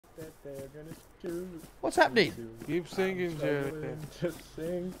they're gonna do. What's happening? Keep singing, Jerry. Just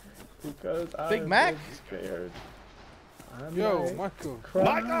sing because Big Mac? scared. Yo, Michael.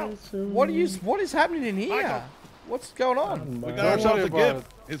 What is happening in here? Michael. What's going on? We got ourselves a gift.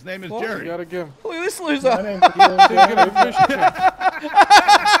 His name is Jerry. You gotta give him. Look at this loser. My name's Lil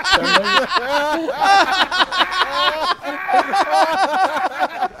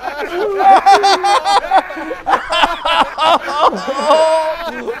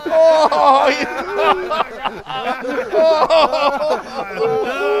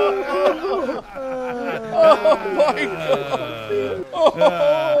Oh my god!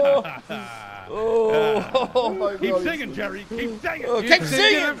 Oh my god! Keep singing, Jerry. Keep singing. Keep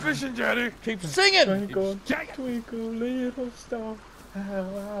singing and fishing, Jerry. Keep singing. Twinkle, twinkle, little star, how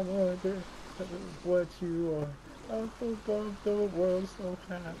I wonder what you are up above the world so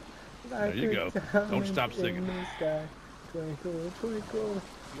high. There you go. Don't stop singing. Twinkle, twinkle.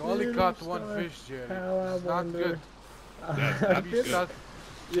 You only caught one star, fish, Jerry. how I It's not wonder. good. That's You start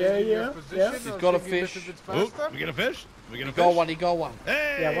Yeah, changing your yeah, position yeah. or He's got a singing little fish. bit Oh, faster? we get a fish? We get a He fish? got one. He got one.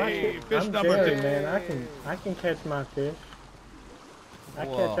 Hey, Yeah, watch it. fish I'm number Jerry, 2. man. I can catch my fish. I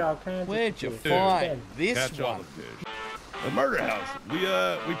Whoa. catch all kinds Where'd of you fish. find this Catch all one? the fish. The murder house.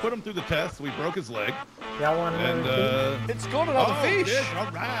 We put him through the test. We broke his leg. Y'all want And another fish? It's got another fish.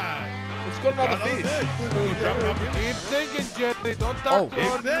 All right. It's got another fish. Keep singing, Jerry. Don't Oh. talk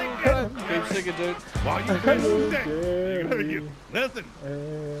Keep singing. Keep singing, dude. While you sing, listen.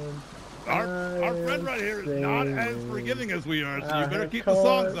 And Our friend right here is not as forgiving as we are, so you better have keep the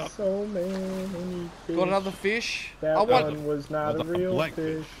songs caught up. So many fish. Got another fish. That I want one was not a Well, the real blank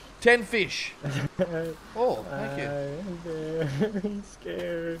fish. 10 fish. Oh, thank I you. am very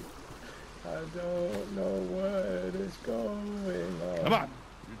scared. I don't know what is going on. Come on.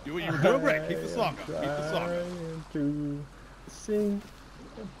 You're doing great. Keep the song up. Keep the song up. Trying to sing,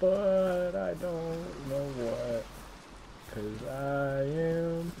 but I don't know what. 'Cause I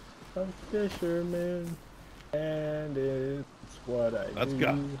am a fisherman, and it's what I Let's do.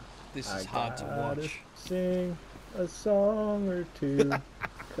 go. This is hard to gotta watch. Sing a song or two,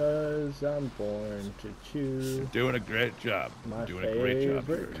 'cause I'm born to chew. Doing a great job. My Doing a great job.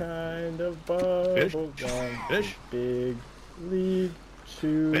 favorite Jerry. kind of bubble gum. Fish. Big league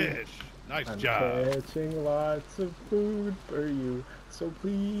chew. Fish. Nice I'm job. catching lots of food for you, so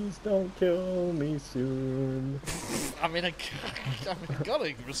please don't kill me soon. I mean, I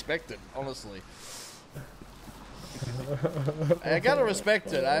gotta respect it, honestly. I gotta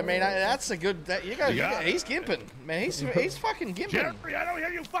respect it. I mean, that's a good. He's gimping, man. He's fucking gimping. Jerry, I don't hear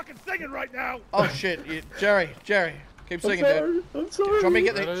you fucking singing right now. Oh shit, Jerry, keep singing, dude. I'm Do sorry. you want me to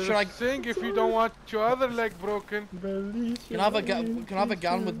get Better the? Should I? just sing if you don't want your other leg broken. Can I have a gun? Can I have a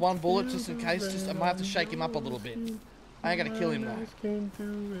gun with one bullet just in case? Just I might have to shake him up a little bit. I ain't gonna kill him though.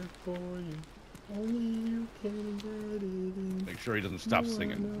 Make sure he doesn't stop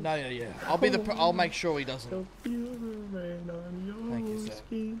singing. No, yeah. I'll make sure he doesn't. Thank you, sir.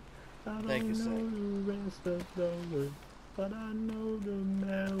 Thank you, sir. But I know the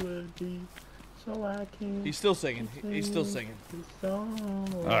melody, so I can. He's still singing. He's still singing. All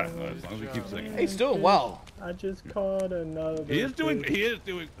right, as long as we keep singing. He's doing well. I just caught another. He is doing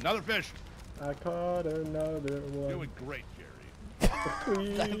another fish. I caught another one. Doing great, Jerry.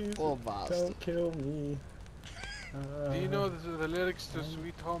 Please Poor bastard. don't kill me. Do you know the lyrics to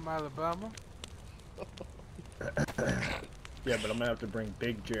Sweet Home Alabama? Yeah, but I'm gonna have to bring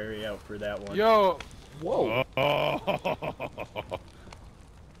Big Jerry out for that one. Yo, Whoa. Oh.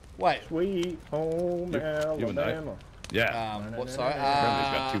 Wait. Sweet home You and I. Alabama. Yeah. What? Sorry.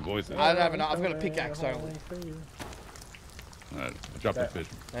 Brenda's got 2 voices. I don't have enough. I've got a pickaxe only. All right, drop the fish.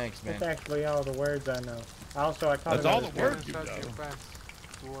 Thanks, man. That's actually all the words I know. Also, I caught That's all another the words fish. you inside know. your pants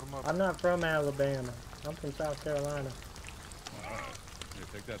to warm up. I'm not from Alabama. I'm from South Carolina. All right. Here,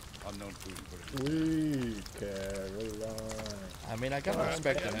 take that unknown food and put it in. Sweet Caroline. I mean, I gotta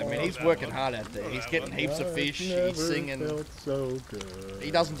respect it. I mean, he's working hard out there. He's getting heaps of fish. He's singing. Felt so good. He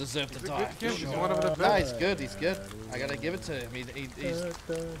doesn't deserve to He's a die. good kid. for He's sure. one of the No, best. he's good. He's good. I gotta give it to him. He's.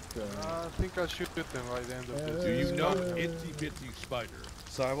 I think I'll shoot him by the end of this. Do you know Itsy Bitsy Spider?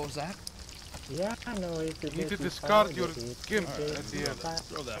 Sorry, what was that? Yeah, I know it's a You need to bit discard fun, your but it's gimp a bit at the end. fun.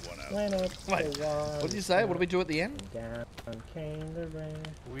 Throw that one out. Went up Wait, the wall, what did you say? What do we do at the end? down came the rain.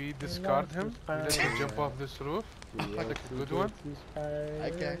 We discard him. We let him jump off this roof. Like a good one.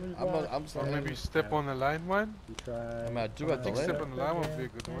 Okay, I'm Or sorry. maybe step on a landmine. I'm gonna do it I the think left. step on the line would be a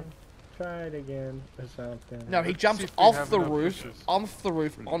good one. Try it again or something. No, he Let's jumps see if we off have the enough roof, fishes. onto the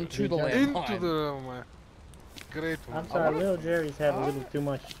Into landmine. the landmine. Great one. I'm sorry, wonder Lil Jerry's had a little too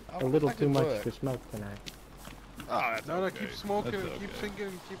much, I a wonder little if that too could much work. to smoke tonight. that's No, okay. keep smoking That's and keep okay. singing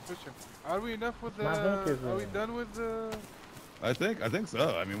and keep pushing. Are we enough with the? My hook is Are we done with the? I think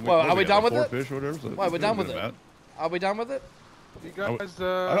so. I mean, Well, what are we got, done like, with 4 it? fish or whatever. So Wait, we're done with good it. amount. Are we done with it? You guys.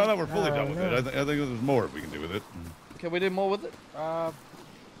 I don't know. We're fully done with no. it. I think there's more we can do with it. Can we do more with it?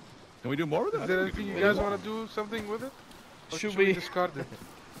 Can we do more with it? Is there anything you guys want to do something with it? Or Should we we discard it?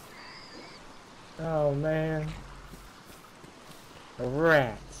 Oh man.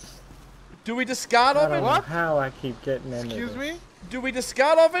 Rats. Do we discard I of don't it? know how I keep getting into Excuse this. me? Do we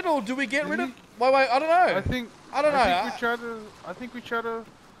discard of it or do we get rid of? Wait, I don't know. I don't know. I think we try to. What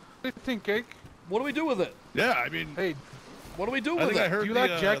do you think, Cake? What do we do with it? Yeah, I mean, Hey, What do we do I with think it? I heard Do you the,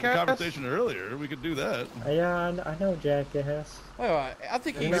 like the Jackass? conversation earlier. We could do that. Yeah, I know Jackass. Alright, I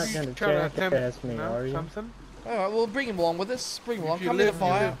think You're he's... not gonna try to jackass me, are you? something? Alright, well bring him along with us. Bring him along. If you Come to the live, you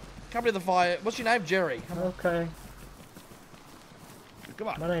fire. live. Come to the fire. What's your name? Jerry. Come on. Okay. Come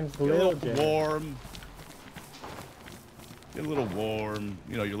on. My name's Get a Lil little Jerry. warm. Get a little warm.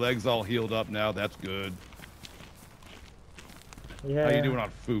 You know, your legs all healed up now. That's good. Yeah. How you doing on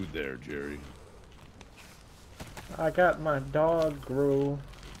food there, Jerry? I got my dog gruel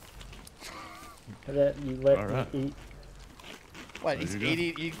that you let All right. me eat. Wait, There he's you go.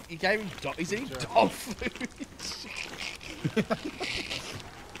 eating... You gave him... He's eating dog food.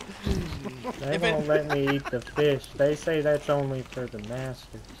 They If it- won't let me eat the fish. They say that's only for the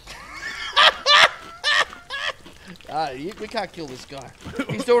masters. We can't kill this guy.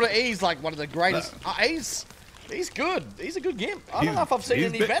 He's doing it. He's like one of the greatest... He's good. He's a good gimp. I don't know if I've seen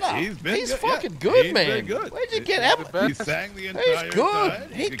any better. He's He's good, fucking yeah. good, He's man. been good. Where'd you He's get him? He sang the entire He's good.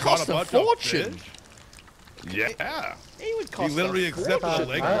 time. He caught cost a bunch of fortune. fish. Yeah. He would He cost literally a accepted the fortune.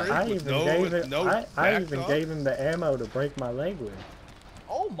 leg I break with even no, gave with it. no I back even off. gave him the ammo to break my leg with.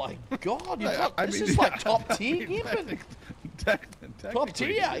 Oh my god, this mean, is like yeah, top I tier mean, gimping. technically Top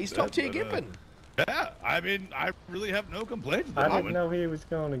tier, he he's did top that, tier but, gimping. Yeah, I mean, I really have no complaints at the I didn't moment. know he was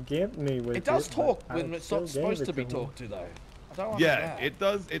going to gimp me with it. It does but talk I when it's still not gave supposed it to be him. talked to though. I don't like Yeah, that. it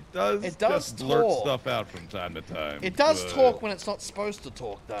does. It does. It does just blurt talk. stuff out from time to time. It does but- talk when it's not supposed to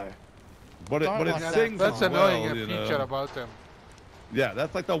talk though. But it, Don't but it like that. sings That's as annoying. well, A you feature know? about them. Yeah,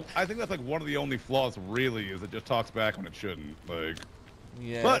 that's like the. I think that's like one of the only flaws. Really, is it just talks back when it shouldn't. Like,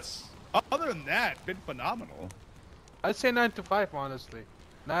 Yeah. but other than that, been phenomenal. I'd say 9 to 5, honestly.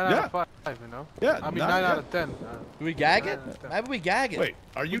 9 out of 5, you know. Yeah, I mean 9 9 out yeah. of 10. Do we gag it? Yeah. Maybe we gag it. Wait,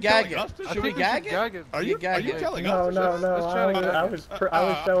 are you We gag telling it. us to Should shoot we it? gag it? Gag it. Are You you gag it. telling No, us? no, to no. let's try to I gag was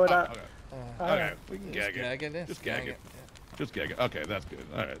showing okay, up. okay. Okay, we can Just gag it. gag it, yeah. Just gag it. Just gag it. Okay, that's good.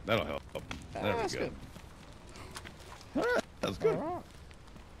 All right, that'll help. There we That's go. good. All right, that's good. Alright.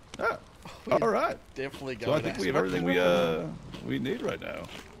 Yeah. We All right. Definitely So going I think we have everything we need right now.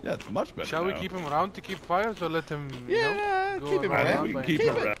 Yeah, it's much better. Shall we now. keep him around to keep fires or let him, you Yeah, know, keep him go I think around. we can by keep Keep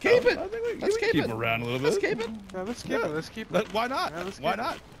him it, around. keep it. I think we Let's can keep keep it. him around a little bit. Let's keep it. Yeah, let's keep Yeah. it. Let's keep it. Why not? Yeah, let's Why keep it.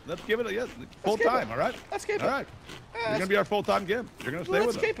 not? Let's give it a full keep it. time. All right. Let's keep it. All right. You're gonna be our full time gimp. You're gonna stay Let's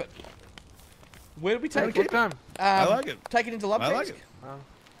with us. keep it. Where do we Take take your it? time. I like it. Take it into Love I like Tanks? it.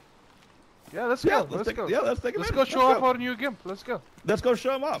 Yeah, let's Yeah, go. Let's go. Yeah, let's take it. Let's go show off our new gimp. Let's go. Let's go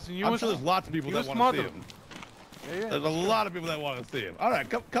show him off. It's a I'm newest- sure there's lots of people that newest want to see model. him. Yeah, There's a lot of people that want to see him. All right,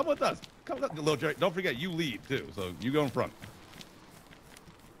 come with us. Come with us, Lil Jerry. Don't forget, you lead too, so you go in front.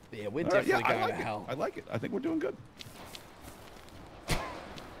 Yeah, we're All right, definitely yeah, I going like to it. hell. I like it. I think we're doing good.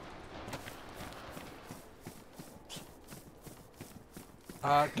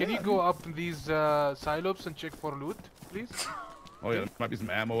 Can you go up in these silos and check for loot, please? Oh yeah, there might be some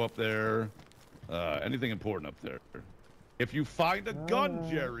ammo up there. Anything important up there. If you find a gun,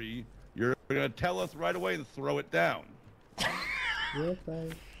 Jerry, you're gonna tell us right away and throw it down. Yes, I.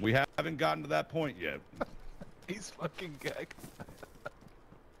 We haven't gotten to that point yet. He's fucking gagged.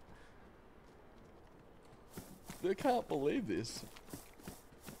 I can't believe this.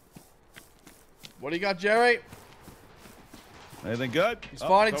 What do you got, Jerry? Anything good? He's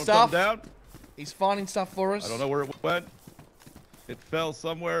finding throwing stuff. something down. He's finding stuff for us. I don't know where it went. It fell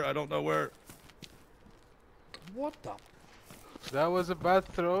somewhere. I don't know where. What the? That was a bad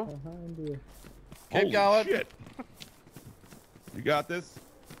throw. Behind you. Keep Holy going. shit. You got this?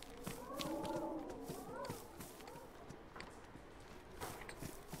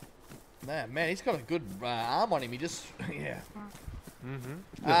 Man, he's got a good arm on him. He just, yeah. Mm-hmm.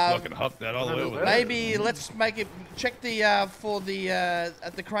 Just fucking huck that all the way over there. Maybe let's make it. Check the for the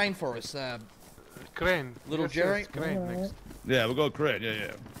at the crane for us. Crane. Little Yes, Jerry? yes, crane Alright. next. Yeah, we'll go crane. Yeah,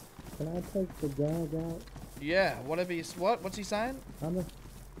 yeah. Can I take the gag out? Yeah, whatever he's What's he saying? I'm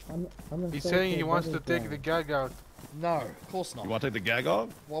a He's saying he wants to take the gag out. No, of course not. You want to take the gag off?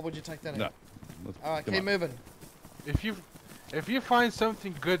 Why would you take that? No. In? All right, Come keep on. moving. If you If you find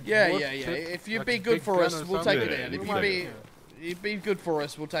something good, Yeah. worth If it, you like be a good big for gun us, or we'll take something, it out. you If might- you be good for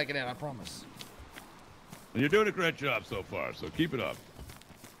us, we'll take it out. I promise. And you're doing a great job so far, so keep it up.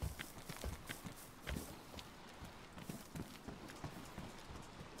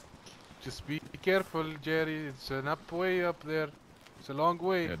 Just be careful, Jerry. It's an up way up there. It's a long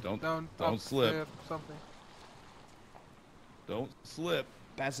way. Yeah, don't up slip. There, something. Don't slip.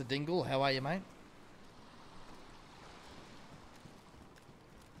 Bazadingle, how are you, mate?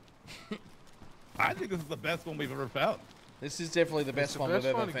 I think this is the best one we've ever found. This is definitely the best the one best we've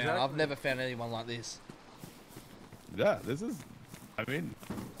ever one, found. exactly. I've never found anyone like this. Yeah, this is. I mean,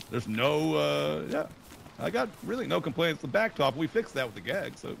 there's no. Yeah, I got really no complaints. The back top, we fixed that with the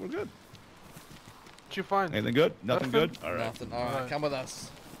gag, so we're good. What you find? Anything good? Nothing good? All right. Nothing. All right, Alright. come with us.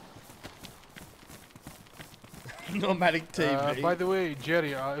 Nomadic TV. By the way,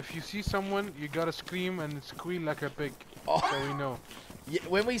 Jerry, if you see someone, you gotta scream and squeal like a pig, Oh. so we know. Yeah,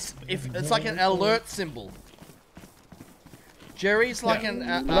 when we, if it's like an alert symbol. Jerry's like an.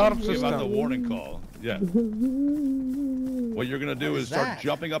 Alarm Give out the system. warning call. Yeah. What you're gonna do What is is start that?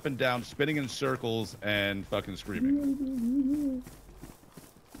 jumping up and down, spinning in circles, and fucking screaming.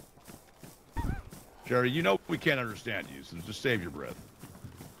 Jerry, you know we can't understand you, so just save your breath.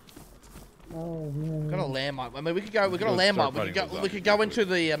 Oh We've man. got a landmine. I mean, we could go. We've got a Let's landmine. start We fighting could go. those We could zombies go into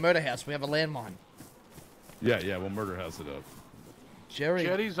the murder house. We have a landmine. Yeah, we'll murder house it up. Jerry.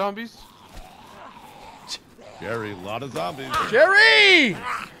 Jerry, zombies? Jerry, a lot of zombies. Jerry!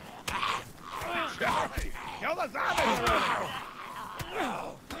 Jerry, kill the zombies!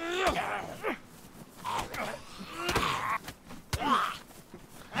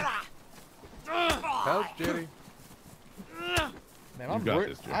 Help, Jerry. Man, You I'm got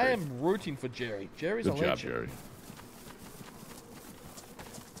this, Jerry. I am rooting for Jerry. Jerry's Good a job, legend. Jerry.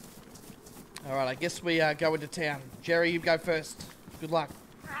 All right, I guess we go into town. Jerry, you go first. Good luck.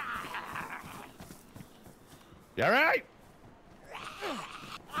 Jerry!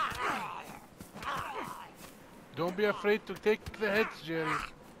 Don't be afraid to take the hits, Jerry.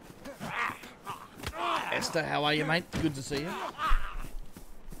 Esther, how are you, mate? Good to see you.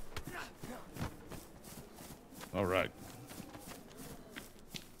 All right.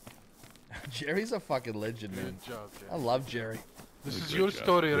 Jerry's a fucking legend, man. Good job, I Jerry. love Jerry. This Good is your job.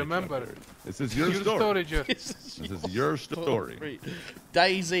 story, Great remember. job, Jerry. This is your story. Jerry. This This is your story.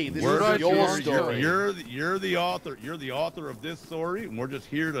 DayZ, this We're is right, your Jerry. story. You're the author. You're the author of this story, and we're just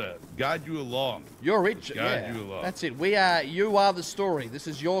here to guide you along. You're rich. Guide Yeah, you along. that's it. We are. You are the story. This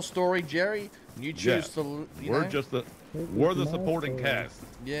is your story, Jerry. And you choose Yeah. to. We're just the. We're the supporting cast.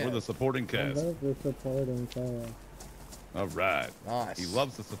 Yeah. We're the supporting I cast. love the supporting cast. All right. Nice. He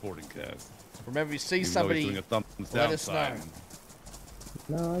loves the supporting cast. Remember, you see Even though he's somebody. doing a thumbs let down us know. sign.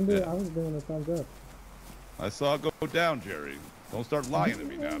 No, I'm doing. Yeah. I was doing a thumbs up. I saw it go down, Jerry. Don't start lying to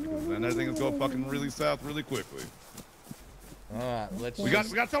me now, because then everything is going fucking really south really quickly. All right, let's. We got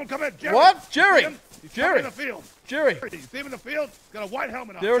someone coming. Jerry. What? Jerry? See him? He's Jerry. coming in the field. Jerry. You see him in the field? He's got a white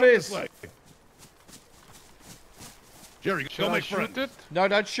helmet on. There it Come this is. way. Jerry, Should go I make shoot friends. it? No,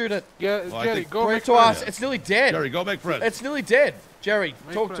 don't shoot it. Yeah, Well, I Jerry, think- go Bring make it to us. friends. It's nearly dead. Jerry, go make friends. It's nearly dead. Jerry,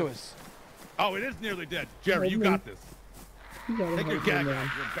 Make talk to friends. us. Oh, it is nearly dead. Jerry, you got this. You gotta Take your help me, gag man. out.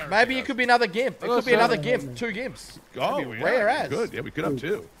 You're embarrassing Maybe it us. could be another gimp. It Oh, could be another sorry. gimp. 2 gimps. Oh, Could be yeah, rare as. Good. Yeah, we could have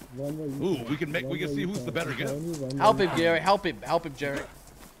two. One way you Ooh, can. we can make. One We can way see you who's can. the better guy. One Help way him, you Jerry. Help him. Help him, Jerry.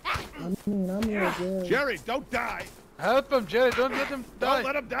 can. I'm here, Jerry. Jerry, don't die. Help him, Jerry. Don't let him die. Don't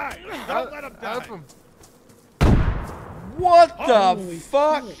let him die. Don't let him die. Help him. What Oh, the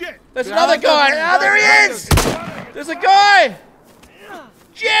fuck? Shit. There's Yeah, another I got guy. him. Ah, there he is. There's a guy.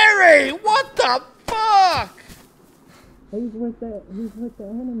 Jerry, what the fuck? He's with the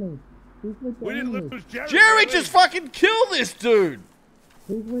enemy. He's with the We didn't enemy. lose Jerry. Jerry did just we? fucking killed this dude.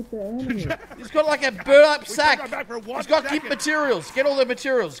 He's with the enemy. He's got like a burn up We took sack. our back for one He's got second. gimp materials. Get all the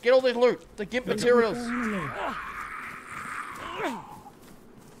materials. Get all the loot. The gimp materials. Enemy.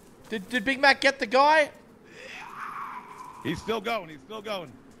 Did Big Mac get the guy? He's still going. He's still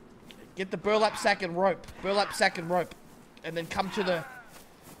going. Get the burlap sack and rope. Burlap sack and rope. And then come to the...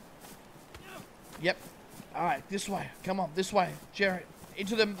 Yep. Alright, this way. Come on, this way. Jerry.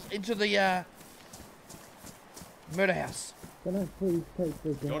 Into the murder house. Can I please take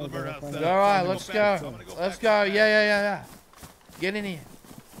this? Go to the murder house. Alright, let's I'm go. gonna go Let's back. go. Yeah. Get in here.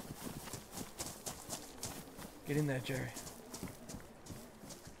 Get in there, Jerry.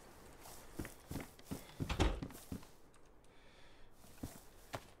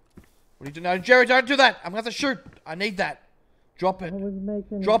 What are you doing? No, Jerry, don't do that. I'm going to shoot. I need that. Drop it. I was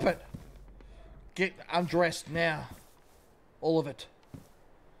making. Drop it. Get undressed now. All of it.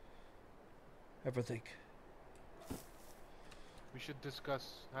 Everything. We should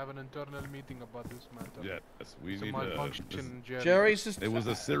discuss, have an internal meeting about this matter. Yes, we It's a need malfunction, Jerry. Jerry's just. It was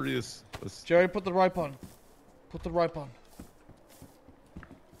a serious. Jerry, put the rope on. Put the rope on.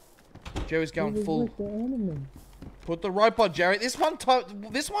 Jerry's going full. Put the rope on, Jerry. This one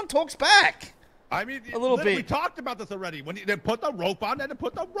talks back. I mean, a little bit. We talked about this already. When you then put the rope on, then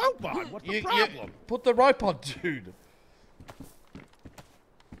put the rope on. What's the problem? Put the rope on, dude.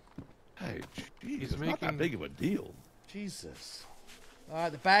 Hey, geez, He's it's not that big of a deal. Jesus. All right,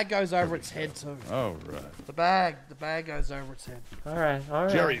 the bag goes over its head too. All right. The bag goes over its head. All right.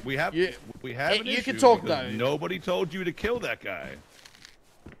 Jerry, we have an issue. You can talk though. Nobody told you to kill that guy.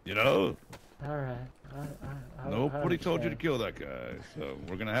 You know. All right. Nobody told you to kill that guy, so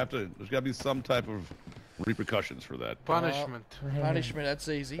we're gonna have to. There's gotta be some type of repercussions for that. Punishment. Punishment. That's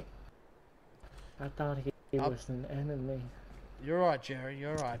easy. I thought he was an enemy. You're right, Jerry.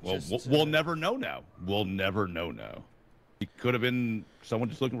 You're right. Well, we'll never know now. We'll never know now. He could have been someone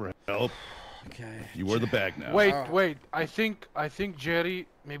just looking for help. Okay. You wear the bag now. Wait. I think Jerry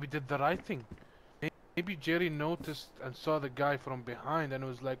maybe did the right thing. Maybe Jerry noticed and saw the guy from behind and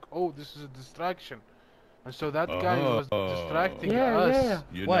was like, "Oh, this is a distraction," and so that guy was distracting us. Yeah.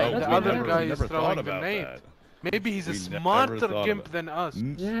 You Wait, know, the we other never, guy we is never throwing thought the about nade. that. Maybe he's a We smarter never thought gimp of than us.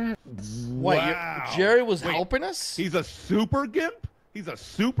 Yeah. Wait, Wow. Jerry was helping us? He's a super gimp? He's a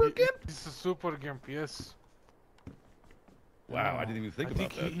super gimp? He's a super gimp, yes. Wow, I didn't even think I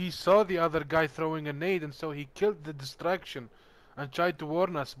about think that. he saw the other guy throwing a nade, and so he killed the distraction and tried to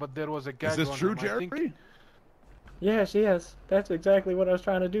warn us, but there was a gag Is this on true, him. I Jerry? think Yes. That's exactly what I was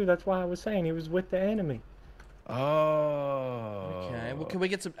trying to do. That's why I was saying he was with the enemy. Oh. Okay. Well, can we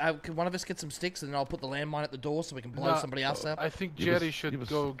get some? Can one of us get some sticks, and then I'll put the landmine at the door so we can blow somebody else up? I think You have a- Jerry you should have a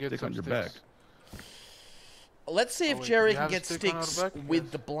go get stick some on your sticks. back. Let's see if wait, Jerry you can have a get stick on our sticks back? with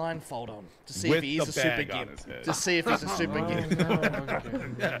Yes. the blindfold on to see With if he is the a super bag on gimp. his head. To see if he's a super Oh, gimp. no.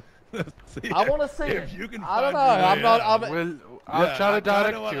 Okay. See, I want to see if it. you can I don't find know. your way I'm not. out. I'm. Well, I'll try to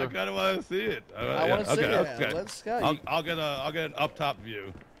direct you. I kind of want to see it. I want to see it. Okay. Let's go. I'll get an up top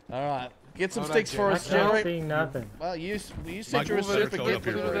view. All right. Get some All right, sticks for Jerry. I us, can't Jerry. see nothing. Well, you My said you're a Google better super show gimp. up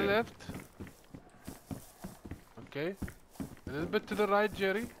here to the right. left. Okay. A little bit to the right,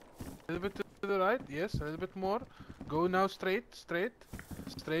 Jerry. A little bit to the right. Yes, a little bit more. Go now straight,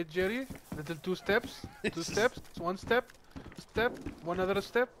 Jerry. Little two steps. One step. One other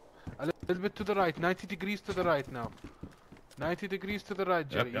step. A little bit to the right. 90 degrees to the right now. 90 degrees to the right,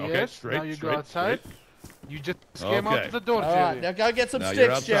 Jerry. Yep, okay, Yes. straight, Now you go straight, outside. straight. You just came out Okay. to the door, All Jerry. right. Now go get some Now you're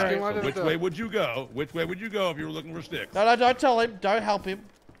sticks, outside. Jerry. Came out So of which the way door. would you go? Which way would you go if you were looking for sticks? No, don't tell him. Don't help him.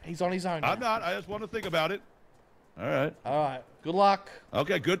 He's on his own. I'm now. not. I just want to think about it. All right. All right. Good luck.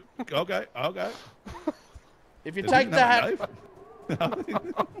 Okay. Good. Okay. If you Does take he have a that,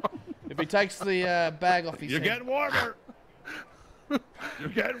 knife? if he takes the bag off his You're head. getting warmer. You're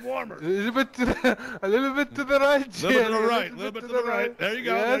getting warmer. A little bit to the right, Jerry. Little bit to the right. Little bit to the right. There you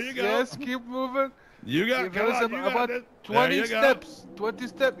go. Yes, There you go. Yes, keep moving. You got. Give Come us on. You got about this. 20 There you go. steps. 20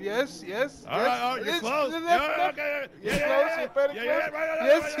 steps. Yes. All right. You're It's close. to the Yeah, left. okay. You're Yeah, close. yeah, You're very yeah, yeah,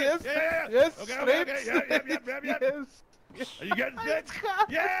 close. right, Yes. yeah. Yes. Okay. Straight. Yep. Yes. Are you getting sticks?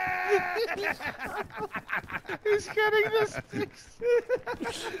 Yeah! He's getting the sticks.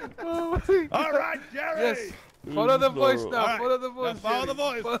 Oh my God. All right, Jerry. Yes. Follow the voice now. All right. Follow the voice. Now follow the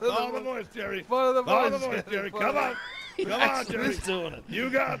Jerry. voice. Follow the voice, Jerry. Follow the Follow voice. the voice, Jerry. Follow Come on. Come on, Jerry. He's doing it. You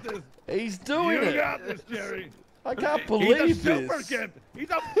got this. He's doing You it. got this, Jerry. I can't He's believe a super this. gimp. He's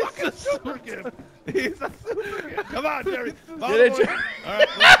a fucking super gimp. He's a super gimp. Come on, Jerry. Follow Get the it, voice. All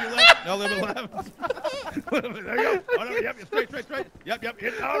right, left, your left. No, little left. There you go. Oh, no, yep, straight. Yep.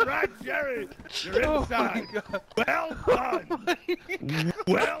 All right, Jerry. You're Oh inside. Well done.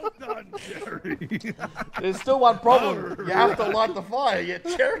 Well done, Jerry. There's still one problem. You have to light the fire yet,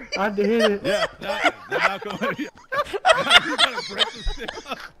 Jerry. I did it. Yeah, now come on. You gotta break the stick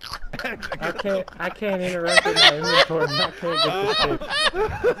up. I can't interact with my inventory. I can't get the stick.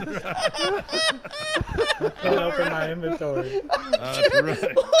 I can't open my inventory. That's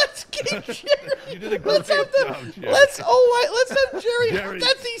right. Let's get Jerry. You did a great job, Jerry. Let's have Jerry. Jerry,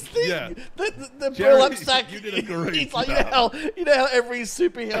 That's his thing. yeah. The Jerry, pull-up sack. you did a great He's like, job. you know how every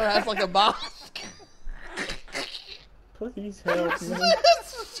superhero has like a mask. Please help me.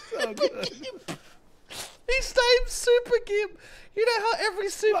 So good. His name's Super Gimp. You know how every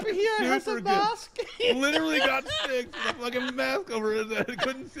superhero has a Super Gimp. mask? Literally got sticks with a fucking mask over his head.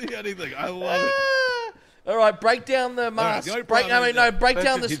 Couldn't see anything. I love it. All right, break down the mask. the only break problem is break that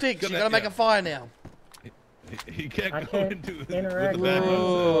down the he's sticks. You gonna- gotta make yeah. a fire now. He can't I go can't into with interact the with bag my on his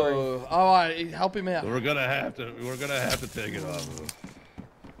head. inventory. Oh, all right, help him out. We're gonna have to take it off of him.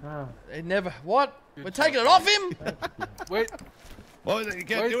 Oh, It never. What? We're taking it off him? Wait. Oh, you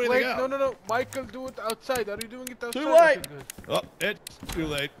can't do Wait, anything else. no. Michael, do it outside. Are you doing it outside? Too late. Okay, good. Oh, it's too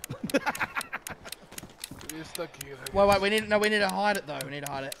late. We're stuck here. Wait, we need to hide it though. We need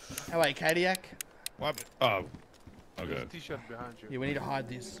to hide it. Oh wait, Kadiak. What? Oh. There's Okay. a t-shirt behind you. Yeah, we need to hide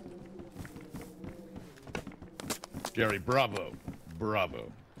this. Jerry, bravo.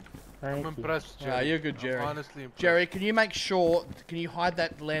 Bravo. I'm Thank you. impressed, Jerry. Yeah, you're good, Jerry. I'm honestly impressed. Jerry, can you make sure? Can you hide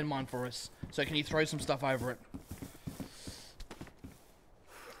that landmine for us? So can you throw some stuff over it?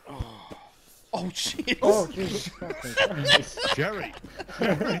 Oh shit! Oh, Jesus fucking Christ. Jerry,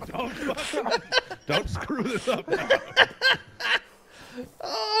 don't screw this up now.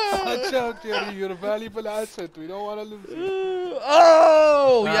 Watch out, Jerry. You're a valuable asset. We don't want to lose you.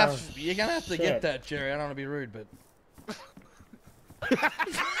 Oh, Oh, you're gonna have to shit. get that, Jerry. I don't want to be rude, but.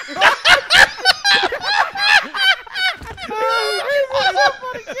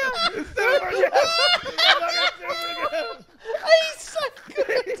 He's so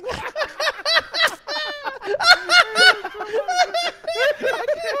good.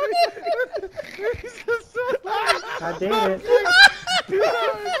 I did it.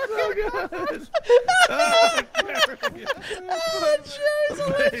 Oh, Jerry's a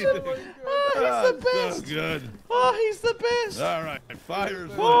legend. Oh, he's the best. So good. Oh, he's the best. All right, fire's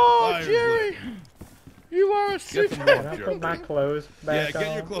lit. Oh, Fire's Jerry, lit. you are a Get super. some Can more, I Jerry. put my clothes Yeah, back get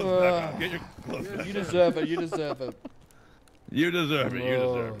on? your clothes back on. Get your clothes back You on. deserve it. You deserve it. You deserve it. You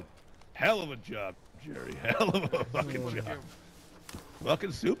Whoa. deserve it. Hell of a job, Jerry. Hell of a fucking job.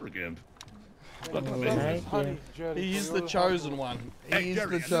 Fucking Super Gimp. Fucking amazing. Thank Honey, you. Jerry. He's for the your chosen hard one. Hey, He's Jerry,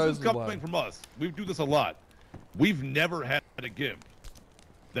 the and this is chosen coming one. from us. We do this a lot. We've never had a Gimp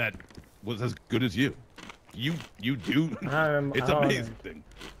that was as good as you. You do. I'm It's honored. amazing.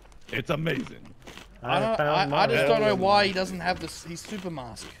 It's amazing. I found I just my don't know own. why he doesn't have this. His super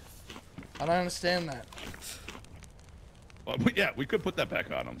mask. I don't understand that. Yeah, we could put that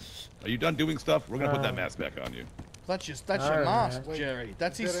back on him. Are you done doing stuff? We're gonna put that mask back on you. That's your Alright. mask, Wait, Jerry.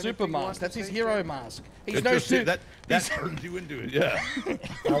 That's is his there super anything you want mask. to That's his say, hero Jerry? mask. He's It's no just suit. that turns you into it. Yeah.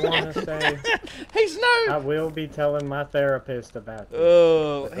 I want to say He's I no. will be telling my therapist about this.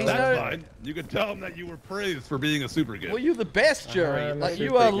 Oh, he's That's no. fine. You can tell him that you were praised for being a super Gimp. Well, you're the best, Jerry. I'm a Like you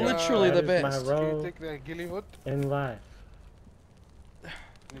super are gimp. literally the That is best. my Can you role take the ghillie hood? in life. Can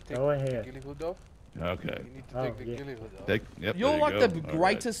you take Go the ahead. ghillie hood off? Okay. You need to Oh, take the yeah. ghillie hood off. Yep, You're there you like go. the All right.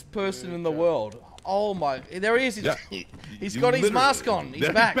 greatest person in the Good job. world. Oh my! There he is. He's, Yeah. he's You got his literally- mask on. He's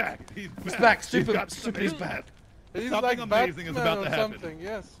Yeah, back. He's He's back. Super, got super. something- He's back. He's Something like amazing is Batman about to or happen. something,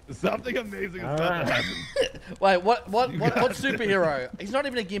 yes. Something amazing is about to Alright. happen. Wait, what You got superhero? He's not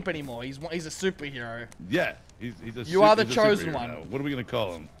even a gimp anymore. He's a superhero. Yeah, he's a. You are the he's a chosen superhero one. now. What are we gonna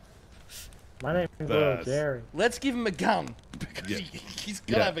call him? My name is Lil Best. Jerry. Let's give him a gun because Yeah. he's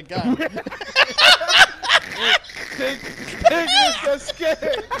gotta Yeah. have a gun. Take this escape!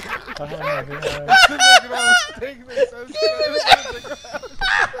 Oh, my God. To the ground. Take this escape to the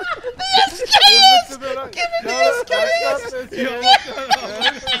ground. To the right. Give him the No, escape. that's not the You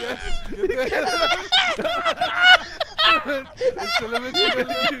escape. It's a little bit to the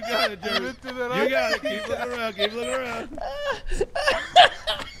left. You got it, A little Jerry. bit to the You right. got it. Keep looking around. Keep looking around.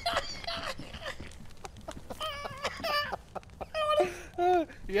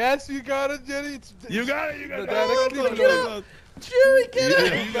 Yes, you got it, Jerry. It's, You got it. You got it. Directly Close, below. close. Jerry, get Yeah,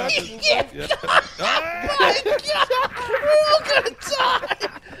 it! you got this. Yeah. Yeah. We're all gonna die!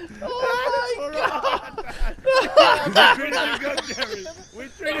 Oh my god! We treated you good, Jerry. We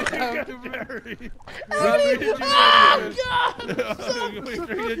treated you good, Jerry. We treated you Oh good. god! We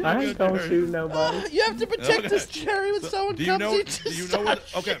treated you I good, ain't gonna Jerry. shoot nobody. You have to protect Okay. us, Jerry, when someone Do you comes know? in. Do you know what?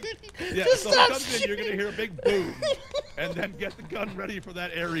 Okay. Yeah. Just Someone start comes in, you're gonna shooting. hear a big boom, and then get the gun ready for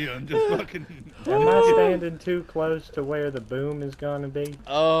that area and just fucking. Am I standing too close to where the boom is gonna be?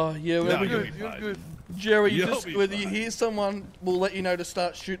 Oh yeah, No, well, you'll You're be good, you're fine. good. Jerry, you You'll just be whether you fine. hear someone, we'll let you know to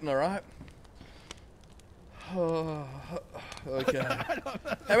start shooting. All right? Oh, okay.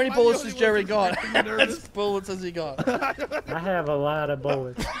 How many I'm bullets the has only Jerry one got? who's How freaking many nervous. bullets has he got? I have a lot of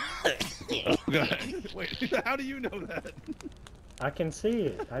bullets. Okay. Wait. How do you know that? I can see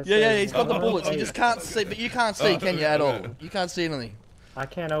it. I Yeah, said yeah, he's got the one bullets. You eight. just can't see, but you can't see, can you, at all? Okay. You can't see anything. I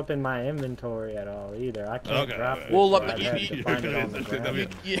can't open my inventory at all either. I can't Okay, drop okay. this. Well, so look, I'd you- have you- to find it on the you-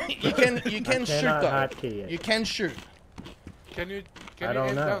 ground. You can shoot cannot though. hotkey it. You can shoot. Can you I don't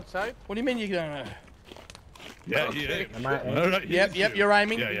aim know. down sight? What do you mean you don't know? Yeah, he Okay. is. Am I All right, he Yep, is yep, you. you're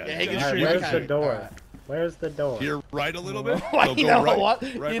aiming. Yeah, yeah. Yeah, he can Alright, shoot. where's Okay. the door? alright. Where's the door? Here, right a little bit. Wait, So you go know right, what?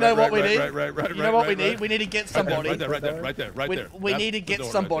 Right, You know right, what we right, need? Right, right, right, You know what we right, need? right. We need to get somebody. Right there, right there, right there, right We, there. we That's need to the get door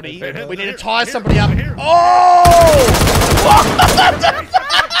right somebody. there. Hey, We need here, to tie here, somebody up. here. Oh!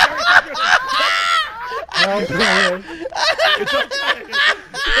 Oh, man. It's okay.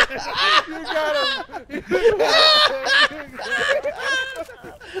 You got him.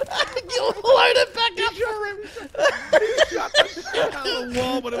 You load it back up for him. Out of the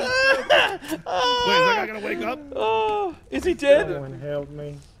wall, but it was good. Wait, is that guy gonna wake up? Oh, is he dead? Someone help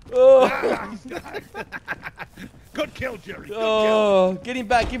me. Oh, Good kill, Jerry. Good oh, get him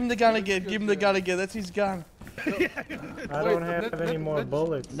back. Give him the gun again. Give him the gun again. That's his gun. I don't have any more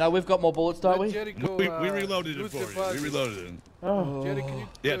bullets. No, we've got more bullets, don't we? Jerry kill. go, We reloaded it loot for the you. We bodies. reloaded it. Oh, Jerry, can you?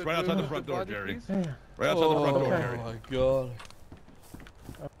 Yeah, it's right outside the loot front door, body, Jerry. please? yeah. Right outside the front door, Oh Jerry. my god.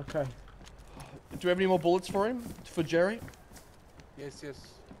 Okay. Do we have any more bullets for him? For Jerry? Yes, yes.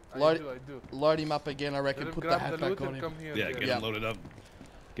 Load- I do. Load him up again, I reckon. Let him Put the grab hat the back loot on and him. come here. Yeah, Jerry. get Yeah. him loaded up.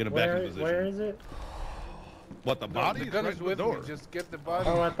 Get him back in position. Where is it? What, the No, body? the It's gun right is in the with me. door. Just get the body.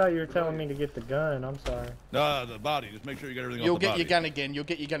 Oh, I thought you were telling me to get the gun. I'm sorry. No, the body. Just make sure you get everything You'll off the get body. your gun again. You'll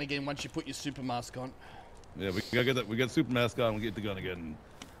get your gun again once you put your super mask on. Yeah, we gotta get that. We got super mask on. We'll get the gun again.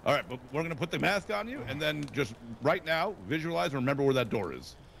 All right, but we're gonna put the mask on you, and then just right now visualize and remember where that door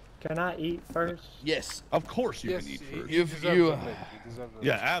is. Can I eat first? Yes. Of course you Yes, can eat he first. You've- deserves you- a break. He deserves a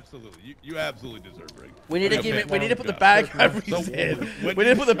Yeah, break. absolutely. You absolutely deserve break. We need to Okay, give it. We need to put the yeah. bag over his So, head. when We need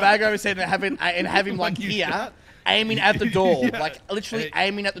you to put the shot- bag over his head and have him like When you here, shot- aiming at the door, Yeah. like literally Hey,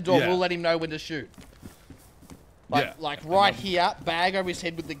 aiming at the door. yeah. We'll let him know when to shoot. Like, Yeah. like right here, bag over his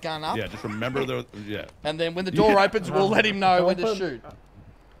head with the gun up, Yeah, just remember the. Yeah. and then when the door opens, we'll let him know when to Don't put- shoot.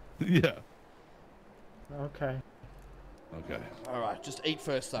 Yeah. Okay. Okay. All right, just eat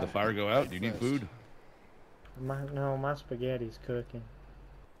first though. The fire go out. Do you need First. food? My spaghetti's cooking.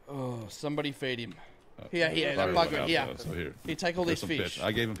 Oh, somebody feed him. Here, Fire that went bugger. out, Here, so here. here, take all There's this some fish.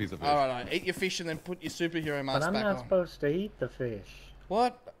 I gave him a piece of fish. All right, eat your fish and then put your superhero But mask I'm back not on. supposed to eat the fish.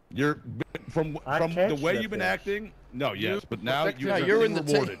 What? You're from I the catch way the you've been fish. acting. No, yes, but now protect you're, your- you're in getting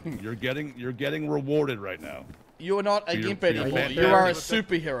the rewarded. team. You're getting rewarded right now. You're not a You're- gimp you're anymore. fantastic. You are a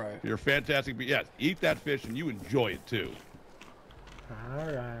superhero. You're fantastic. But yes, eat that fish and you enjoy it too. All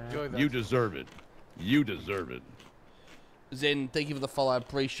right. Enjoy that. You deserve it. You deserve it. Zen, thank you for the follow. I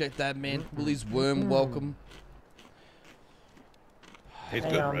appreciate that, man. Willie's worm, welcome. Tastes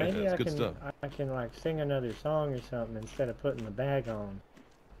Hey, good, y'all, right? maybe That's I good can stuff. I can like sing another song or something instead of putting the bag on.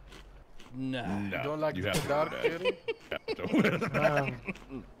 No. No, You don't like you the have to dark, do that. Jerry?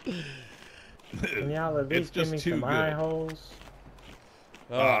 Can y'all at It's least give just me too some good. eye holes?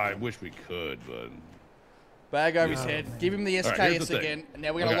 Oh, I wish we could, but bag over his Oh, head. man. Give him the All right, here's SKS the thing. again.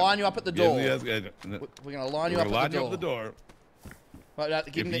 Now we're gonna Okay. line you up at the Give door. me We're gonna line you We're up gonna at line the you door. up the door. Right, now,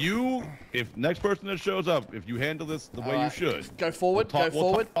 give him the, If next person that shows up, if you handle this the way you Alright, should, Go forward. we'll Go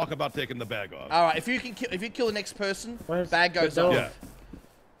forward. talk about taking the bag off. All right. If you can, if you kill the next person, Where's bag the goes door? off. Yeah.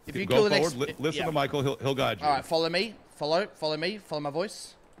 If you Go kill the forward. next, Listen yeah. to Michael. He'll guide you. All right. Follow me. Follow me. Follow my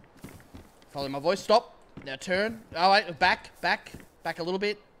voice. Follow my voice. Stop. Now turn. All right. Back a little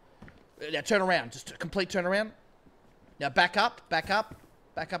bit. Now turn around. Just a complete turn around. Now back up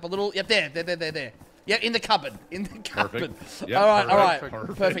a little. Yep, there. Yeah, in the cupboard. Perfect. Yep, all right,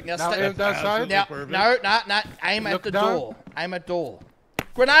 perfect. perfect. Now, Now stay. aim that side. Now, Perfect. no. Aim at Look the down. door. Aim at door.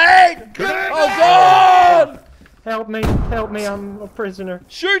 Grenade! Grenade! Oh God! Help me! I'm a prisoner.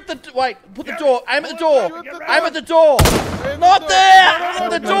 Shoot the. Wait. Put the door. Aim at the door. Shoot the Aim at the door. Not there!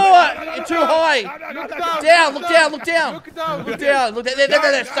 The door! You're too high. Down. Look down. Look down. Look down. Look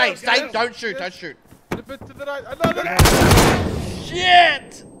there. Stay. Don't shoot. A bit to the right. Another.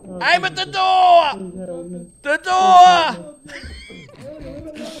 Shit! Aim at the door! Please help me. The door!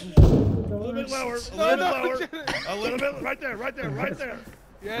 A little bit lower. A little bit. Right there.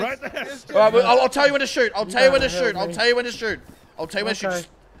 Yes, Right there. yes, All right, I'll tell you when to shoot. I'll tell you when to gotta shoot. help I'll me. tell you when to shoot. I'll tell you when to Okay. shoot.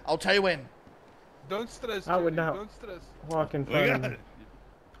 I'll tell you when. Don't stress. I would Jerry, not. Don't stress. Walk in We front got of me. it.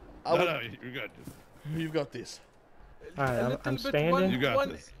 I will- No, you're good. You've got this. All right, A I'm little bit standing You got one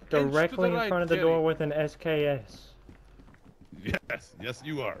this. inch to directly the in right, front of the Jerry. door with an SKS. Yes,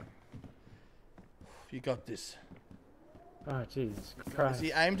 you are. You got this. Oh Jesus Is Christ!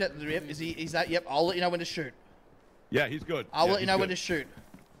 he aimed at the rip? Is that? Yep. I'll let you know when to shoot. Yeah, he's good. I'll Yeah, let you he's know good. when to shoot.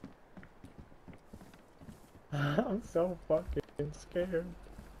 I'm so fucking scared.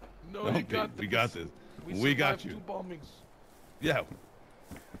 No, No, you got we this. got this. We got survived you. 2 bombings. Yeah.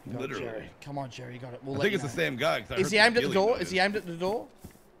 Come on, Literally. Jerry. Come on, Jerry. You got it. We'll I let think you it's the know. same guy. 'cause I Is heard he aimed at the feeling door? noise. Is he aimed at the door?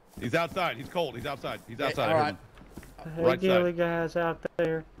 He's outside. He's cold. He's outside. He's outside. I all heard right. him. Hey, Right Gilly guys out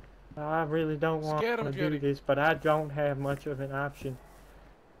there, I really don't want Scare 'em, to do Jerry. this, but I don't have much of an option.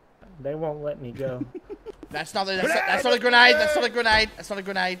 They won't let me go. That's not a grenade. That's not a grenade. That's not a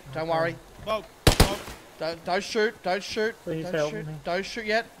grenade. Don't worry. Smoke. Smoke. Don't shoot. Don't shoot. Please Don't help shoot. me. Don't shoot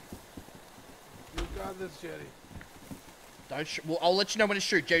yet. You got this, Jerry. Don't shoot. Well, I'll let you know when to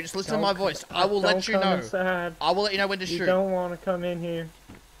shoot, Jerry. Just listen to Don't my c- voice. I will don't let you come know. Inside. I will let you know when to You shoot. don't want to come in here.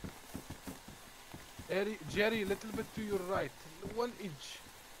 Jerry, a little bit to your right. 1 inch.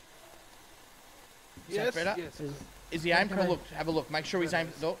 Is that better? Yes. Is he aimed? Have a look. Make sure he's aimed.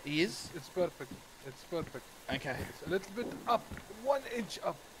 No, he is. It's perfect. It's perfect. Okay. It's a little bit up. 1 inch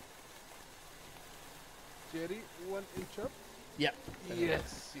up. Jerry, 1 inch up. Yep.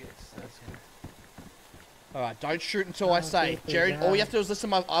 Yes, that's good. All right. Don't shoot until I say, Jerry. All you have to do is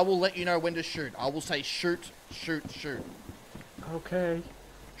listen. I will let you know when to shoot. I will say shoot, shoot, shoot. Okay.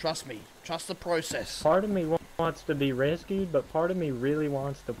 Trust me. Trust the process. Part of me wants to be rescued, but part of me really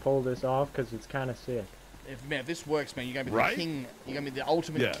wants to pull this off because it's kind of sick. If this works, man, you're gonna be Right? the king. You're gonna be the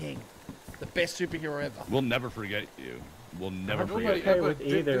ultimate Yeah. king, the best superhero ever. We'll never forget you. We'll never forget Nobody you. okay ever with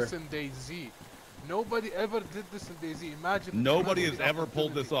did either. this in DayZ. Nobody ever did this in DayZ. Imagine. Nobody imagine has the ever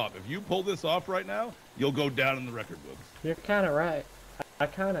pulled this opportunity. off. If you pull this off right now, you'll go down in the record books. You're kind of right.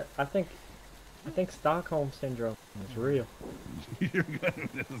 I think Stockholm syndrome is real. You're gonna,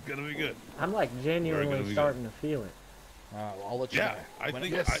 this is gonna be good. I'm like gonna genuinely be starting to feel it. Well, I'll let you Yeah, know. I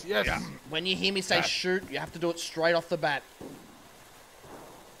think. Yes, yes. Yeah. When you hear me say That- shoot, you have to do it straight off the bat.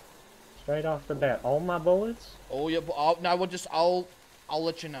 Straight off the bat, all my bullets. All your I'll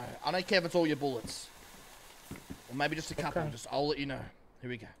let you know. I don't care if it's all your bullets, or maybe just a couple. Okay. I'll let you know. Here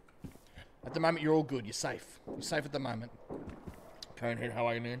we go. At the moment, you're all good. You're safe. You're safe at the moment. Conehead, how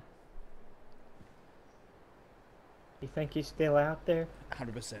are you, man? You think he's still out there?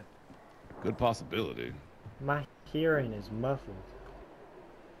 100%. Good possibility. My hearing is muffled.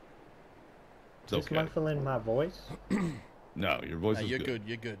 It's Is okay. muffling my voice? No, your voice No, is you're good. good.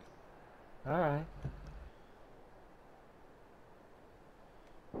 You're good. Alright.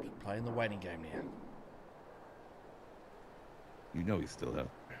 Just playing the waiting game now. You know he's still out.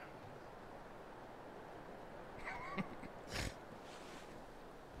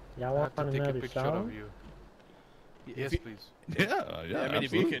 Y'all I want have to take a another picture song? of you. If Yes, you- please. Yeah, yeah. I mean,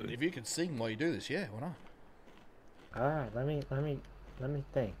 absolutely. if you can sing while you do this, yeah, why not? Alright, let me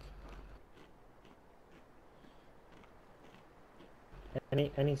think.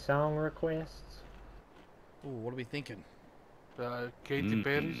 Any song requests? Ooh, what are we thinking? Katy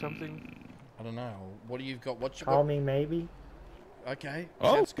Perry, something. I don't know. What do you got? What's Call Me Maybe? Okay,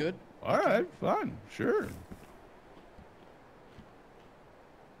 Oh. sounds good. All right, fine, sure.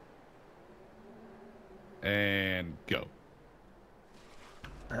 And go.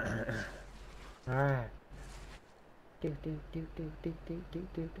 Alright. Do do do do do do do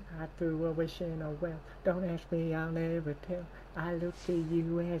do. I threw a wish in a well. Don't ask me, I'll never tell. I looked to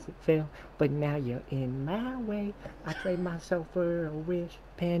you as it fell, but now you're in my way. I trade myself for a wish,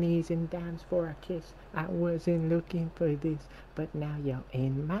 pennies and dimes for a kiss. I wasn't looking for this, but now you're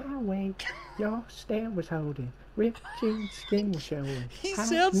in my way. Your stare was holding, ripped jeans, skin was showing. He Hot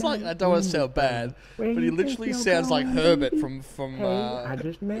sounds like, I don't want to night sound bad, where but he you think literally you're sounds like going, Herbert baby? from Hey, I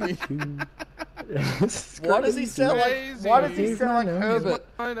just met you. Why does he sound like? Why does he Here's sound like my number. Herbert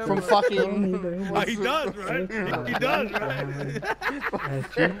My from number. fucking? He does, right? He does, right?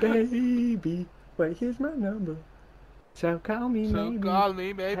 That's your baby. Wait, here's my number. So call me So maybe. call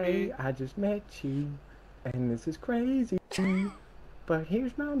me, baby. Hey, I just met you, and this is crazy. But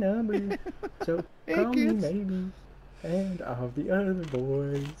here's my number. So call me maybe. And all the other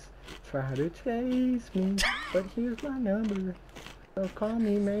boys try to chase me, but here's my number. So call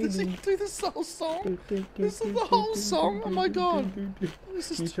me Does he maybe. do this whole song? This is the whole song? Oh my god.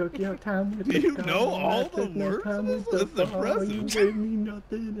 This You is took your time with Do you the know call, all I the took my words time of with this? the That's fall. You impressive. gave me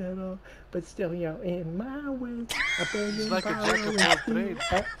nothing at all, but still you're in my way. I beg He's and like a borrow jack of and all steal. trades.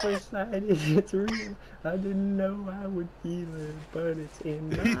 At first sight, it's real. I didn't know I would feel it, but it's in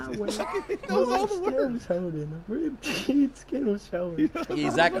my way. He knows all the Your skin was holding, a ripped jeans, skin was showing.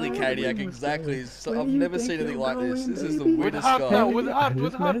 exactly, Kadiak. Exactly. So I've never seen anything like this. This is the weirdest heart guy. now, with Hey, heart, I with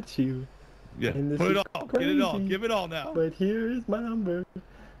just heart. met you. Yeah, And this put it is all. Get it all. crazy. Give it all now. But here is my number,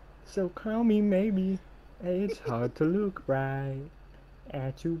 so call me maybe. It's hard to look right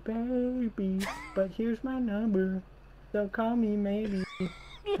at you, baby. But here's my number, so call me maybe.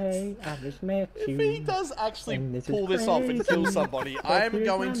 Hey, I just met you. If he does actually And this is pull this off and kill crazy. somebody, But I am here's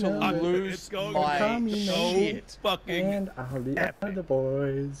going my to number. It's lose going my to be so shit. fucking. And all the epic. other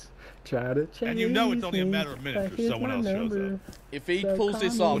boys try to chase And you know it's only a me, matter of minutes but before here's someone my else shows number. up. If he So pulls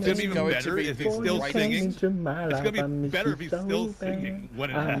this call off, me What's gonna it's be even going better to be is if he's Before still you great. came singing. into my It's life, gonna be I miss better you if he's so still bad. singing when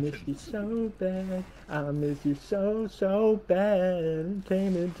it I miss happens. you so bad. I miss you so bad.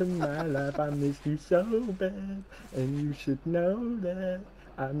 Came into my life. I miss you so bad. And you should know that.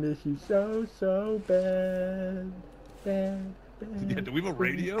 I miss you so bad. Bad. Yeah, do we have a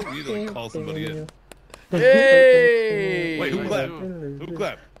radio? We need to like, call somebody in. Hey! Wait, who Nice. clapped? Who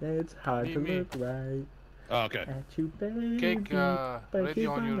clapped? It's hard Me, to me. look right Oh, okay. at you, baby. Cake, but ready here's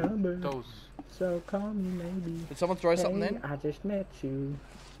on my your number. toes. so call me maybe. Did someone throw something Hey, in? I just met you,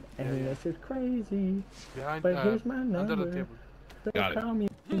 and Yeah, yeah. this is crazy. Behind, But here's my under the number, table. so Got it. call me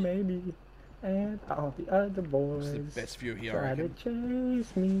maybe. And all the other boys It's the best view here, I try to reckon.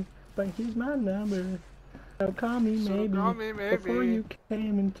 chase me, but here's my number. So call me So maybe. call me Before maybe. you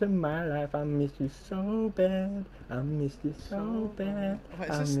came into my life, I missed you so bad. I missed you so So bad.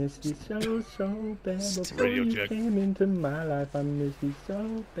 What I is this? missed you so bad. Before Radio you check. came into my life, I missed you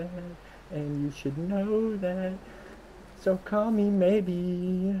so bad. And you should know that. So call me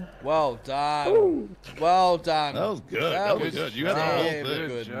maybe. Well done. Ooh. Well done. That was good. That was good. You had the whole very thing.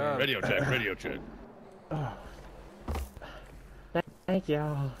 good, job. man. Radio check. Radio check. Oh. Thank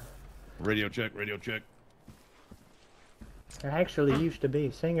y'all. Radio check. Radio check. I actually used to be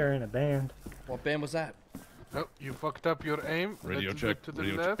a singer in a band. What band was that? Oh, you fucked up your aim. Radio Little check, bit to the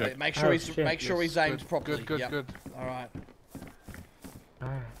radio left. check. Wait, make sure Oh, he's shit. make sure Yes, he's aimed good, properly. Good, Yep. good. All right.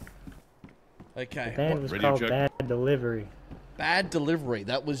 Alright. Okay. The band What- was Radio called check. Bad Delivery. Bad Delivery.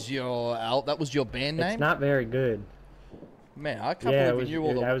 That was your band name. It's not very good. Man, I can't Yeah, believe you knew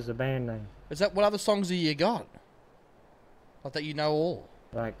all that the. was the band name. Is that what other songs have you got? Like that you know all.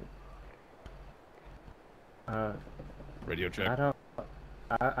 Like, Radio check.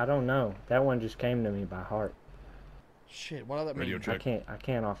 I don't know. That one just came to me by heart. Shit. What other Radio mean? check. I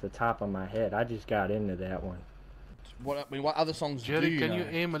can't off the top of my head. I just got into that one. What other songs do Jerry, you can know? you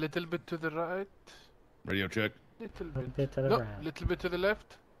aim a little bit to the right? Radio check. Little A bit. bit to the No, right. little bit to the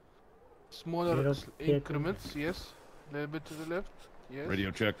left. Smaller Little bit to the increments, yes. Little bit to the left, yes.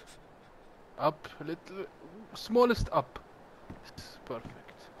 Radio check. Up, little, smallest up. Perfect.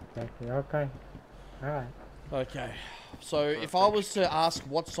 Okay. Alright. Okay. So if I was to ask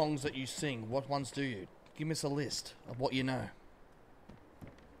what songs that you sing, what ones do you? Give us a list of what you know.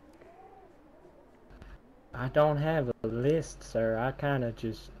 I don't have a list, sir. I kind of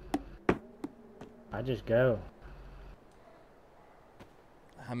I just go.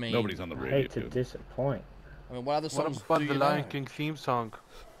 I mean, Nobody's on the I radio. hate to disappoint. I mean, what other What songs about do the you Lion know? King theme song?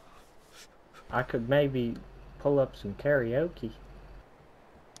 I could maybe pull up some karaoke.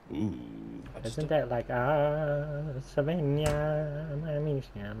 Ooh. Isn't that like Savannah,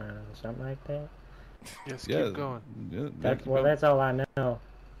 something like that? Yes, Yeah. keep going. Yeah, That's that's all I know.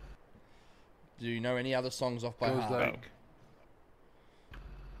 Do you know any other songs off by Goes heart?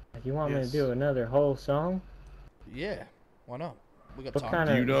 like, You want me Yes. to do another whole song? Yeah. Why not? We got What time. kind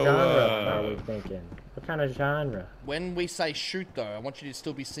Do of you know, genre are we thinking? What kind of genre? When we say shoot, though, I want you to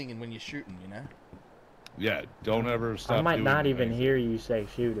still be singing when you're shooting. You know. Yeah. Don't ever stop. I might doing not even anything. hear you say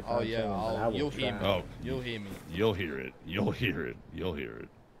shoot if Oh I'm yeah. singing, but I will You'll hear me. try. Oh. You'll hear me. You'll hear it. You'll hear it. You'll hear it.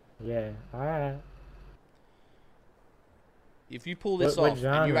 Yeah, alright. If you pull this What off and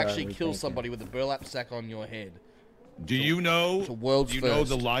genre you are actually we kill thinking? somebody with a burlap sack on your head, Do you know? it's a world's Do you know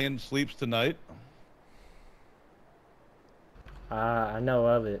the first. lion sleeps tonight? I know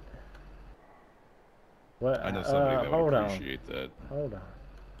of it. What? I know somebody that would hold on. appreciate that. Hold on.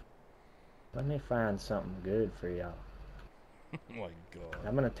 Let me find something good for y'all. Oh my god.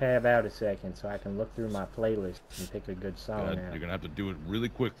 I'm gonna tab out a second so I can look through my playlist and pick a good song God, out. you're gonna have to do it really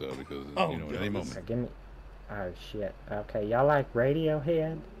quick though, because Oh, you know at God. any moment. Give me. Oh shit. Okay, y'all like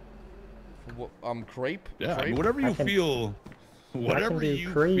Radiohead? Creep. Yeah, I mean, Creep? whatever you I can- feel, whatever do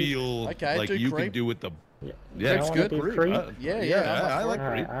you Creep. feel Okay, like do you can Creep. do with the. Yeah. Yeah, Creep's Y'all wanna good. do Creep. Creep? Yeah, I like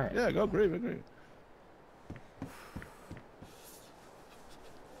Alright, Creep. alright. Yeah, go Creep. Agree.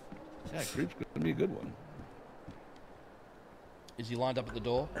 Yeah, Creep's gonna be a good one. Is he lined up at the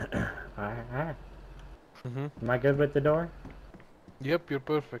door? Alright. Mhm. Am I good with the door? Yep, you're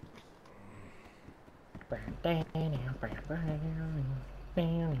perfect.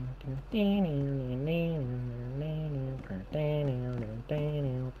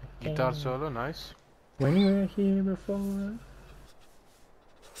 Guitar solo, nice. When you were here before,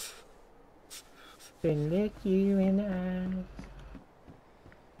 couldn't look you in the eyes.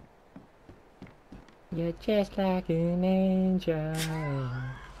 You're just like an angel. Your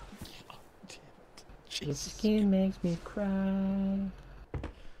Jesus. skin makes me cry.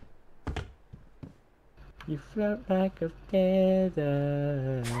 You float like a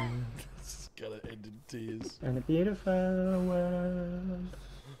feather This is gonna end in tears. in a beautiful world.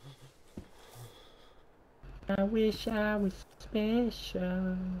 I wish I was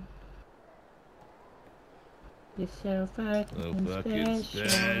special. You're so Oh, fucking fucking special.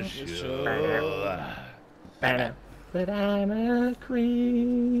 special. But I'm a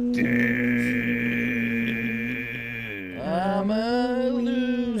creep. I'm a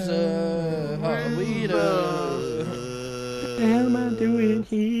loser. A leader. What the hell am I doing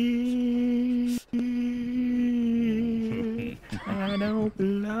here? I don't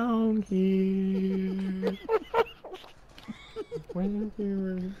belong here.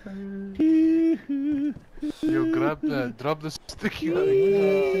 Yo, drop the sticky.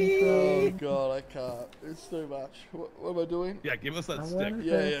 Oh god, I can't. It's too much. What am I doing? Yeah, give us that stick.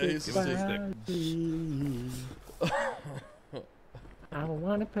 Yeah, he's Give us a stick. I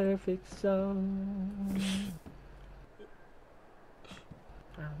want a perfect song.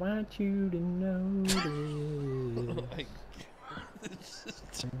 I want you to know this.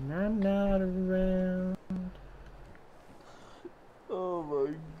 When I'm not around. Oh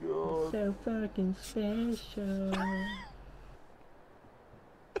my god. So fucking special.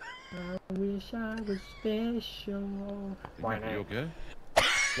 I wish I was special. Are you okay?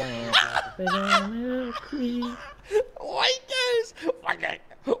 But I'm a creep. White guys! White guys!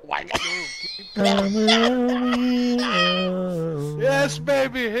 I'm a weirdo. Yes,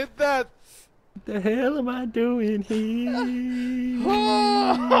 baby, hit that. What the hell am I doing here?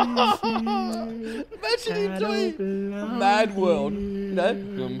 Imagine him doing Mad World. You know?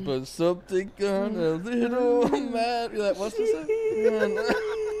 Gonna put something on a little mad. What's the song?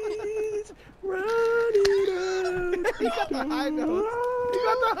 Run it up. He got the high notes. He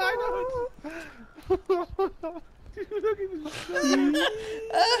got the high notes.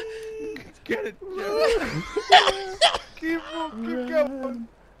 Get it, Keep going.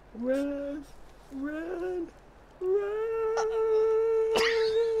 Run.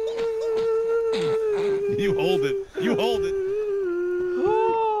 You hold it. You hold it.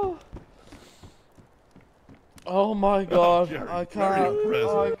 Oh my god, Jerry, I very can't. impressive.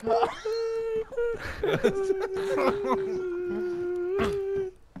 I can't.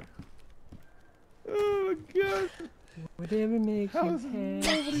 Oh my god. Whatever makes How you is happy.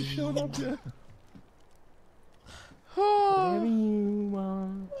 nobody showed up yet? Whatever you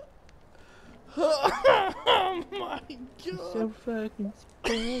want. Oh my So god. fucking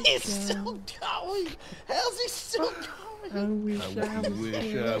He's special. still going. How's he still I going? wish I was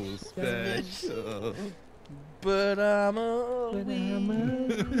wish I was special. But I'm a But I'm a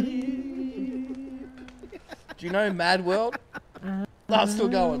Do you know Mad World? No, it's still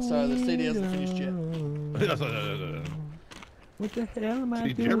going, so the CD hasn't finished yet. What the hell am I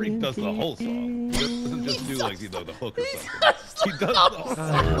See, doing? Jerry does the whole song. He doesn't just do like, the hook or something. He does the whole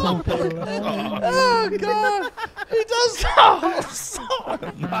song. Oh god! He does the whole song!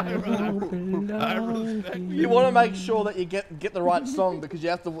 I respect You want to make sure that you get the right song because you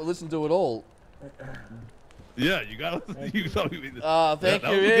have to listen to it all. Yeah, you gotta. You gotta Thank that you.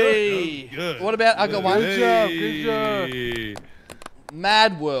 was good. Hey. That was good. What about I got one? Good job.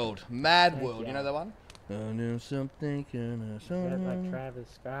 Mad World. Mad World. You you. know that one? I knew something. Is that like Travis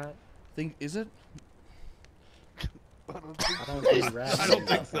Scott? Think is it? I don't think I don't do rap. I don't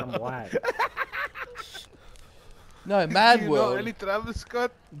think so. I'm white. No, Mad you know World. any Travis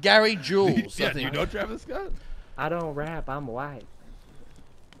Scott? Gary Jules. I Yeah, think. you know Travis Scott? I don't rap. I'm white.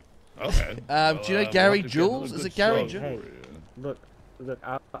 Okay. Do you know Gary Jules? Is it Gary Jules? Hey, look.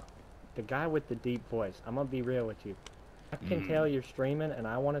 The guy with the deep voice. I'm gonna be real with you. I can tell you're streaming, and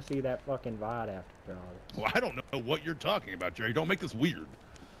I want to see that fucking VOD after all this. Well, I don't know what you're talking about, Jerry. Don't make this weird.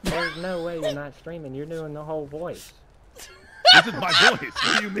 There's no way you're not streaming. You're doing the whole voice. This is my voice.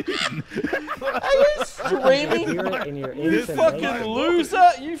 What do you mean? Are you screaming? Hear it in your This instant Fucking bass. loser!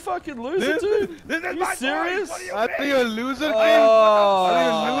 You fucking loser, dude! This is You my serious? voice. What do you I mean? think you're a loser.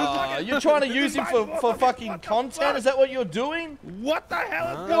 Oh, you're trying to use him for fucking content? Is that what you're doing? What the hell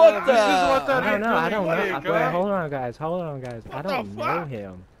is What going on? the- I don't know. I don't know. Hey, Well, hold on, guys. Hold on, guys. I What don't the know fuck?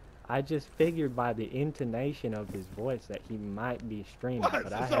 him. I just figured by the intonation of his voice that he might be streaming, What?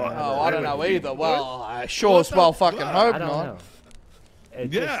 but I So- have Oh, no I don't know idea. either. Well, I sure What as well the fucking fuck? hope I don't not. know.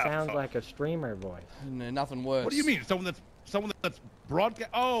 It Yeah. just sounds like a streamer voice. No, nothing worse. What do you mean? Someone that's broadcast?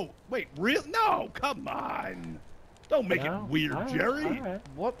 Oh, wait, real? No, come on. Don't make No? it weird, All right, Jerry. all right.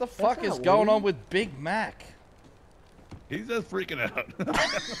 What the fuck is not going on weird. with Big Mac? He's just freaking out.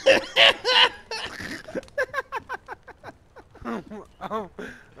 I'm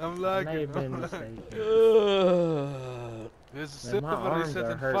I may lagging. have been mistaken. There's a Man, my silver they arms set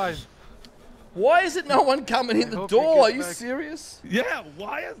are in hurting. 5. Why is it no one coming in I the hope he door? Are gets you back. serious? Yeah,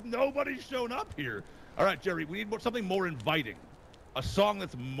 why has nobody shown up here? All right, Jerry, we need something more inviting. A song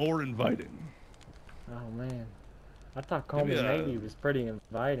that's more inviting. Oh man, I thought Call Me Maybe, Maybe was pretty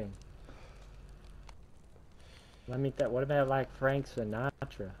inviting. Let me. What about like Frank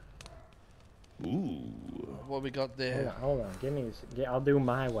Sinatra? Ooh. What we got there? Hold on. Give me. I'll do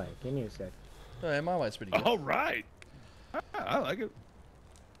My Way. Give me a second. Oh, yeah, my way's pretty good. All right. I like it.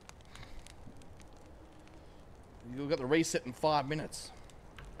 You got the reset in 5 minutes.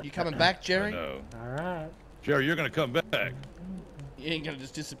 You coming back, Jerry? No. All right. Jerry, you're going to come back. You ain't gonna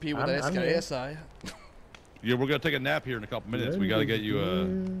just disappear with I'm the SKS, are you? Yeah, we're gonna take a nap here in a couple minutes. We gotta get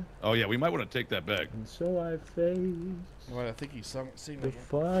you Oh yeah, we might want to take that back. And so I face Wait, I think he's seen the again.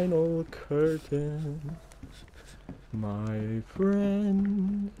 final curtain. My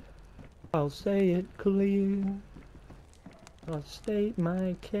friend, I'll say it clear. I'll state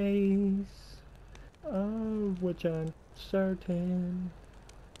my case, of which I'm certain.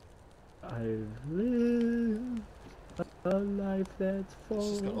 I've lived a life that's This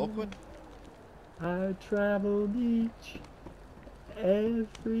just got full. awkward. I traveled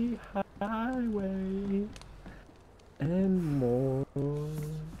every highway and more,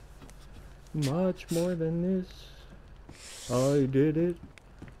 much more than this. I did it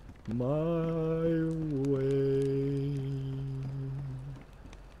my way.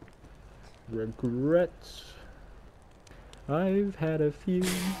 Regrets, I've had a few,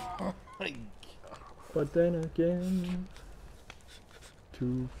 but then again,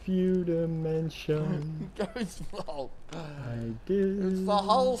 too few to mention. It's I did. the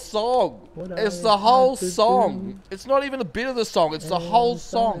whole song. what It's I the whole had to song. do, It's not even a bit of the song. It's the whole and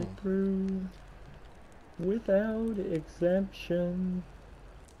song. I through without exemption.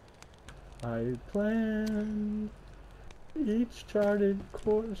 I planned each charted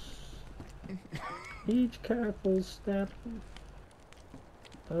course, each careful step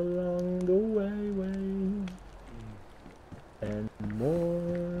along the way, and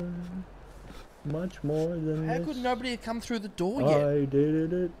more, much more than How this. could nobody have come through the door yet? I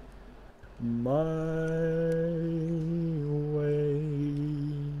did it my way.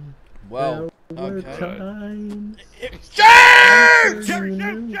 Well, There were okay. times James! you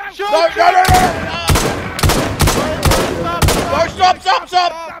knew No,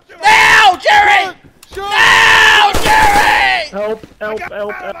 stop! Now, Jerry! Now, Jerry! help, I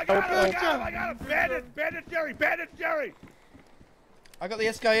got him! Bandit Jerry! I got the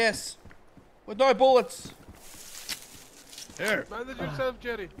SKS with no bullets. Here. Manage yourself,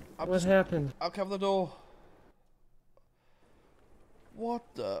 Jerry. What happened? I'll cover the door. What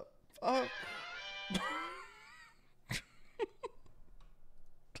the fuck?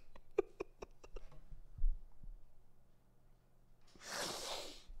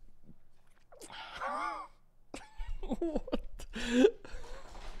 What?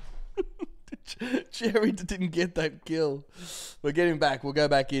 Jerry didn't get that kill. We're getting back. We'll go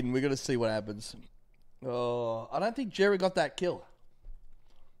back in. We're going to see what happens. Oh, I don't think Jerry got that kill.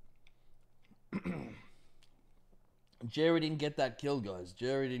 Jerry didn't get that kill, guys.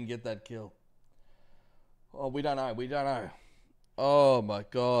 Jerry didn't get that kill. Oh, we don't know. We don't know. Oh, my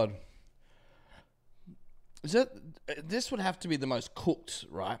God. Is that... This would have to be the most cooked,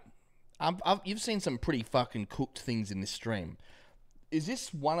 right? You've seen some pretty fucking cooked things in this stream. Is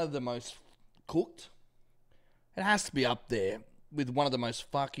this one of the most cooked? It has to be up there with one of the most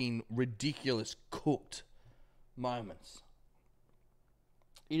fucking ridiculous cooked moments.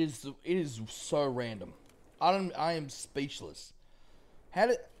 It is so random. I am speechless. How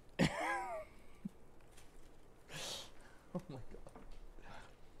did... Oh my God.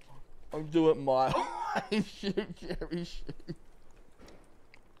 I'll do it my way. Shoot, Jerry, shoot.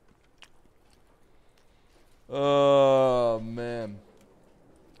 Oh, man.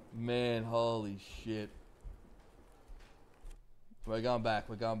 Man, holy shit. We're going back.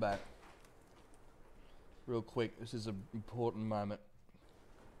 We're going back. Real quick. This is an important moment.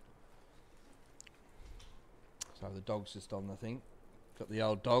 So the dog's just on the thing. Got the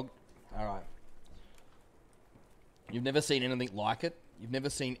old dog. Alright. You've never seen anything like it? You've never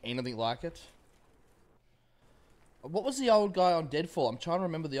seen anything like it? What was the old guy on Deadfall? I'm trying to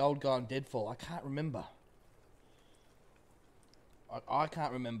remember the old guy on Deadfall. I can't remember. I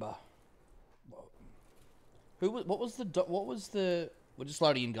can't remember. What was the... We're just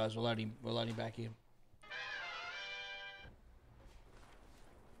loading in, guys. We're loading back in.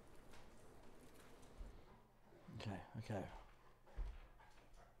 Okay.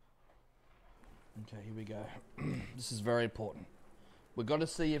 Okay, here we go. This is very important. We've got to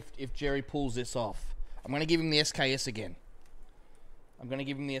see if Jerry pulls this off. I'm going to give him the SKS again.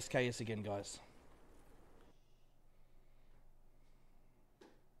 Guys.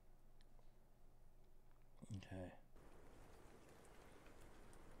 Okay.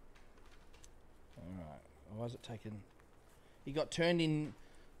 Alright. Why is it taking... He got turned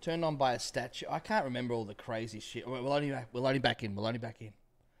on by a statue. I can't remember all the crazy shit. We're loading back in.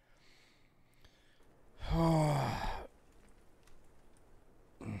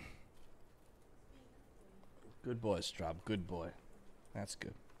 Good boy, Strub. Good boy. That's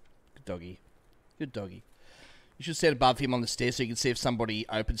good. Good doggy. You should stand above him on the stairs so you can see if somebody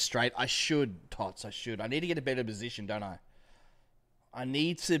opens straight. I should, Tots. I should. I need to get a better position, don't I? I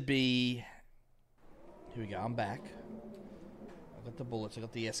need to be... Here we go. I'm back. I got the bullets. I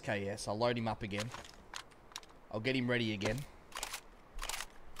got the SKS. I'll load him up again. I'll get him ready again.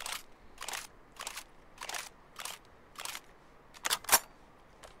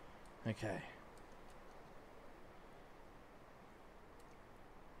 Okay.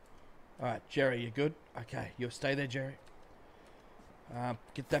 Alright, Jerry, you good? Okay, you'll stay there, Jerry.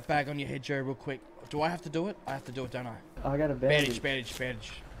 Get that bag on your head, Jerry, real quick. Do I have to do it? I have to do it, don't I? I got a bandage.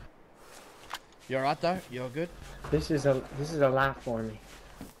 Bandage. You alright, though? You all good? This is a lot for me.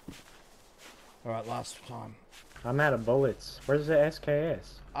 Alright, last time. I'm out of bullets. Where's the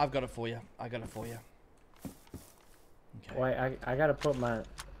SKS? I've got it for you. Okay. Wait, I gotta put my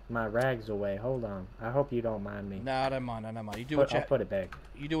rags away. Hold on. I hope you don't mind me. No, I don't mind. You do I'll put it back.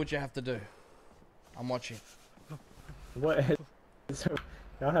 You do what you have to do. I'm watching. What?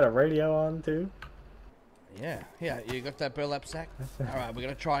 Y'all had a radio on too? Yeah. You got that burlap sack? Alright, we're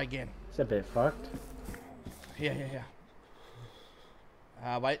gonna try again. It's a bit fucked. Yeah.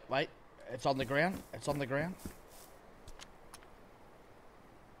 Wait. It's on the ground.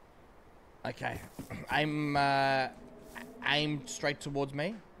 Okay. Aim straight towards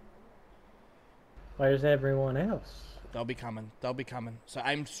me. Where's everyone else? They'll be coming. So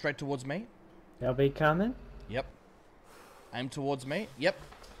aim straight towards me. They'll be coming? Yep. Aim towards me. Yep.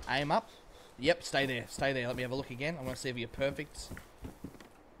 Aim up. Yep, stay there. Let me have a look again. I want to see if you're perfect.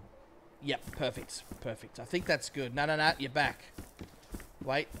 Yep, perfect. I think that's good. No, you're back.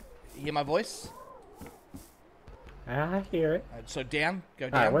 Wait. You hear my voice? I hear it. So down. Go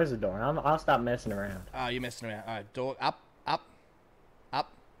down. Alright, where's the door? I'll stop messing around. Oh, you're messing around. Alright, door. Up.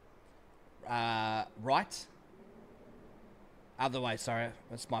 Right. Other way, sorry.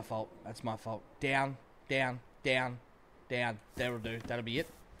 That's my fault. Down. That'll do. That'll be it.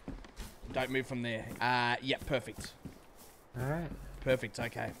 Don't move from there. Yeah, perfect. Alright. Perfect,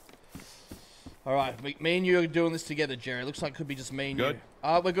 okay. Alright, me and you are doing this together, Jerry. Looks like it could be just me and you.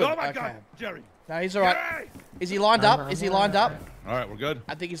 Oh, we're good. Oh my okay. God, Jerry. No, he's alright. Is he lined up? All right, we're good.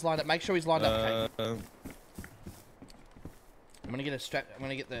 I think he's lined up. Make sure he's lined up, okay. I'm gonna get a strap. I'm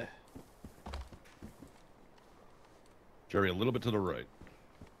gonna get the... Jerry, a little bit to the right.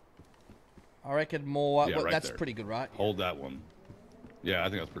 I reckon more... Yeah, well, right that's there. pretty good, right? Hold that one. Yeah, I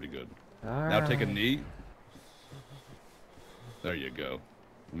think that's pretty good. All Now right. take a knee. There you go.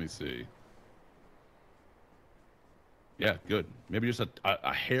 Let me see. Yeah, good. Maybe just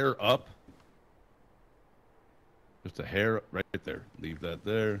a hair up. Just a hair right there. Leave that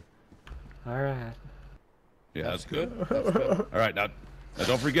there. Alright. Yeah, that's good. That's good. All right, now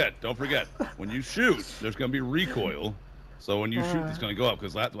don't forget. When you shoot, there's going to be recoil. So when you shoot, it's going to go up.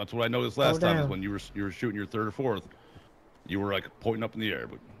 Because that's what I noticed last time. Is when you were shooting your third or fourth, you were like pointing up in the air.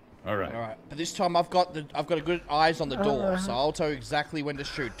 But all right. All right. But this time I've got a good eyes on the door, so I'll tell you exactly when to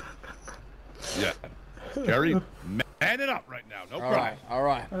shoot. Yeah. Jerry, man it up right now. No problem. All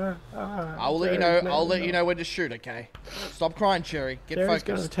right. I'll let you know. I'll let you know when to shoot. Okay. Stop crying, Cherry. Get Jerry's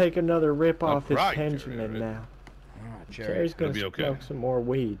gonna focused. take another rip off his cry, Benjamin Jerry, now. All right, Cherry. Jerry's gonna It'll be smoke okay. some more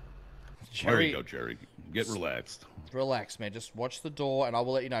weed. There you go, Jerry. Get relaxed. Relax, man. Just watch the door, and I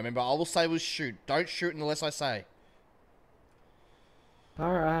will let you know. Remember, I will say we'll shoot. Don't shoot unless I say.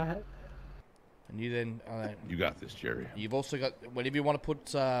 Alright. And you then. You got this, Jerry. You've also got. Whenever you want to put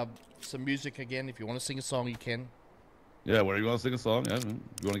some music again, if you want to sing a song, you can. Yeah, whatever you want to sing a song. Yeah,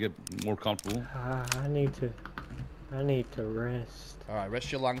 you want to get more comfortable. I need to rest. All right,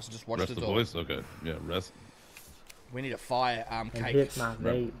 rest your lungs and just watch Rest the the door. voice. Okay. Yeah, rest. We need a fire And cake. hit my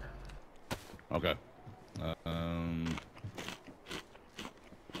vape. Okay.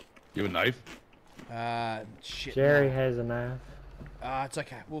 You have a knife? Shit. Jerry no. has a knife. It's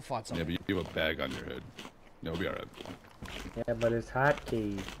okay. We'll find Yeah, something. but you have a bag on your head. Yeah, we'll be alright. Yeah, but it's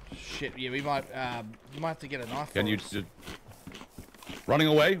hotkey. Shit. Yeah, we might. You might have to get a knife. Can for you us. just... Running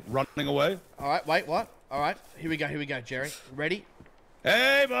away? Running away? All right. Wait. What? All right. Here we go, Jerry. Ready?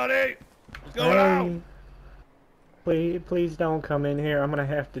 Hey, buddy! What's going on? Please don't come in here. I'm gonna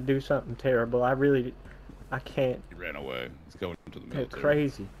have to do something terrible. I can't. He ran away. He's going to the It's military.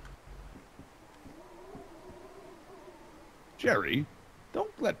 crazy. Jerry,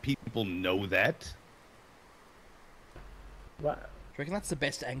 don't let people know that. What? Do you reckon that's the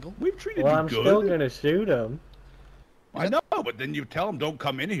best angle? We've treated Well, you I'm good. still gonna shoot him. I know, but then you tell them, don't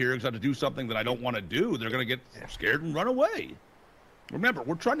come in here because I have to do something that I don't want to do. They're going to get scared and run away. Remember,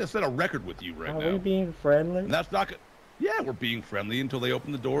 we're trying to set a record with you right Are now. we being friendly? And that's not good. Yeah, we're being friendly until they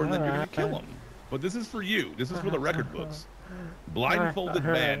open the door and then you're going to kill Alright. them. But this is for you. This is for the record books. Blindfolded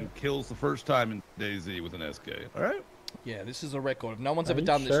man kills the first time in DayZ with an SK. All right? Yeah, this is a record. No one's Are ever you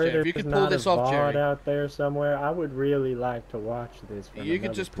done this, sure Jerry. If you there's could pull not this a off, VOD Jerry. out there somewhere, I would really like to watch this. From You could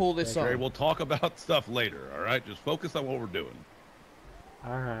another just pull this perspective. Jerry, we'll talk about stuff later, all right? Just focus on what we're doing.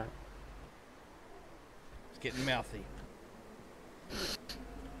 All right. It's getting mouthy.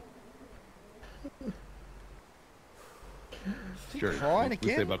 Is he Jerry, crying what's this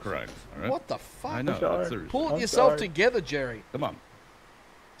say again? about crying, all right? What the fuck? I know, sorry. that's serious. Pull I'm yourself sorry. together, Jerry. Come on.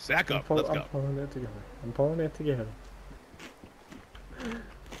 Sack up, I'm let's go. pulling it together. I'm pulling it together.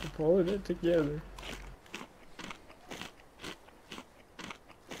 I'm pulling it together.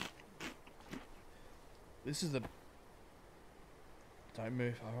 This is the... Don't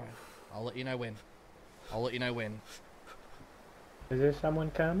move. All right. I'll let you know when. I'll let you know when. Is there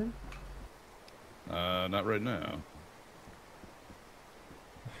someone coming? Not right now.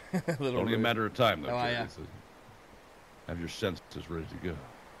 Little Only a rude. matter of time, though, How are Jerry. ya? So have your senses ready to go. Do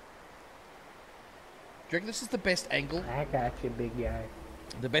you reckon this is the best angle? I got you, big guy.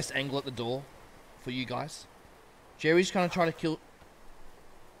 The best angle at the door for you guys? Jerry's gonna try to kill...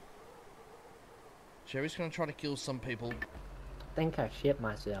 Jerry's gonna try to kill some people. I think I shit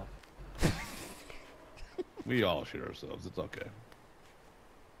myself. We all shit ourselves. It's okay.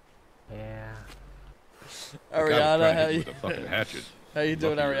 Yeah. The guy was Ariana, trying to how hit you you, with a fucking hatchet. how you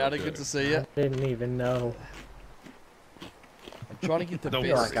doing, Lucky you're Ariana? okay. Good to see you. I didn't even know. I'm trying to get the Don't I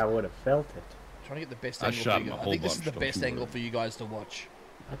feel best... like I would have felt it. Trying to get the best I angle shot for you him a guys. I whole think this is bunch, the don't best you angle worry. for you guys to watch.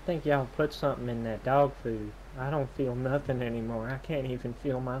 I think y'all put something in that dog food. I don't feel nothing anymore. I can't even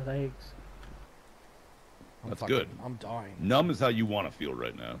feel my legs. That's good. I'm dying. Numb is how you want to feel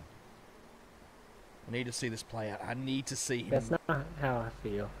right now. I need to see this play out. I need to see him. That's not how I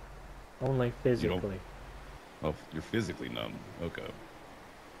feel. Only physically. Oh, you're physically numb. Okay.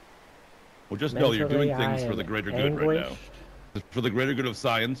 Well, just know you're Mentally, doing things I for the am greater good right now. anguished. Just for the greater good of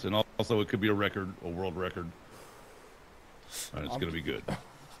science, and also it could be a record, a world record. And it's I'm- gonna be good.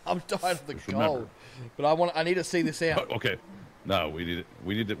 I'm dying of the Just remember. cold. But I need to see this out. Okay. No, we need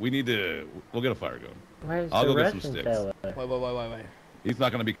to. We'll get a fire going. Where's I'll the go get some Russian sticks. fella? Wait. He's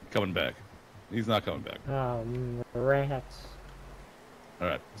not gonna be coming back. He's not coming back. Oh, rats. All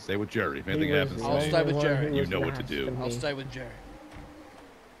right, stay with Jerry. If He anything was happens, the I'll only stay with one Jerry. who You was know what to nice do. me. I'll stay with Jerry.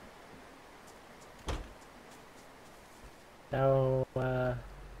 So,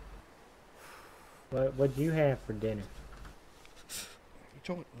 what'd you have for dinner? You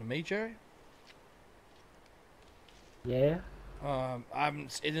talking to me, Jerry? Yeah? I'm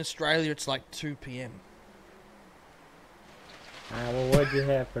in Australia. It's like 2 p.m. Well, what'd you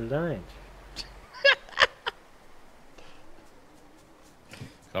have for lunch?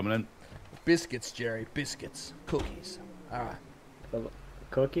 coming in. Biscuits, Jerry. Biscuits. Cookies. All right.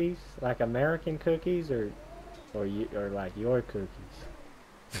 Cookies? Like American cookies, or like your cookies?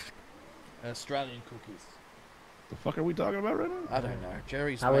 Australian cookies. The fuck are we talking about right now? I don't know.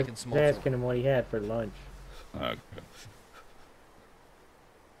 Jerry's I was making small talk. asking him what he had for lunch. Okay.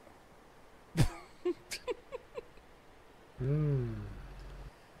 Mmm.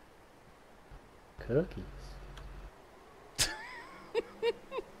 Cookies.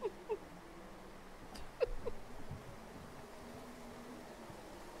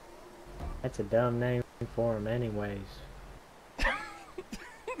 That's a dumb name for him anyways.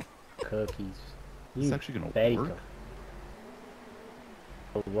 Cookies. It's You actually gonna bake work. 'em.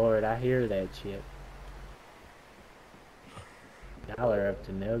 Oh Lord, I hear that shit. Y'all are up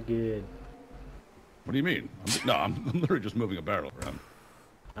to no good. What do you mean? I'm literally just moving a barrel around.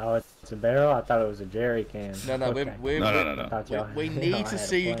 Oh, it's a barrel? I thought it was a jerry can. No, Okay. No. Thought y'all- we y'all need had to a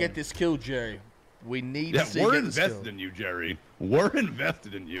see you plan. get this kill, Jerry. We need Yeah, to see you we're get this kill. invested in you, Jerry. We're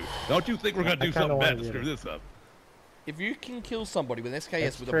invested in you. Don't you think we're gonna I do kinda something wanna bad to get screw it. this up? If you can kill somebody with SKS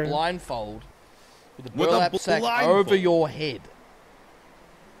That's with true. a blindfold, with a With a burlap sack blindfold. over your head,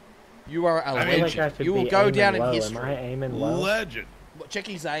 you are a I I feel legend. like I should You will be go aiming down in low. history. Am I aiming low? Legend. Check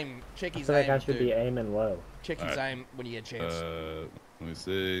his aim. Check I his feel like aim, I should be dude. aiming low. Check his Alright. aim when you get a chance. Let me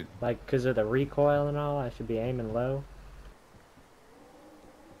see. Like, because of the recoil and all, I should be aiming low.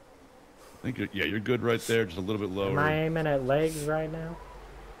 I think you're good right there, just a little bit lower. Am I aiming at legs right now?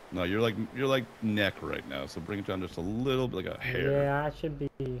 No, you're like neck right now. So bring it down just a little bit, like a hair. Yeah, I should be.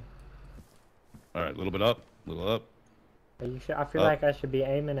 All right, a little bit up, a little up, Are you sure? I feel Up. like I should be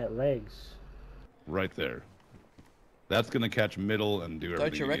aiming at legs. right there. That's gonna catch middle and do everything.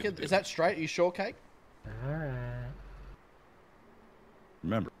 Don't you need to reckon? do. Is that straight? Are you sure, Cake? Alright.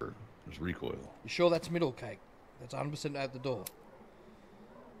 Remember, there's recoil. You sure that's middle, Cake? That's 100% out the door.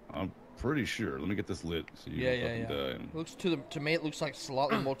 I'm pretty sure. Let me get this lit so you Yeah, don't yeah, fucking yeah. die. Looks to me, it looks like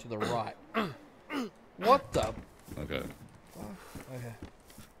slightly more to the right. What the? Okay. Okay.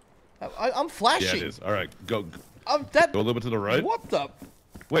 I'm flashing. Yeah, it is. All right, go. That. Go a little bit to the right. What the?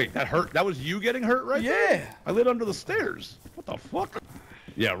 Wait, that hurt. That was you getting hurt right there? Yeah. I lit under the stairs. What the fuck?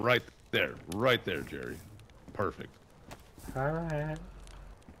 Yeah, right there. Right there, Jerry. Perfect. Alright.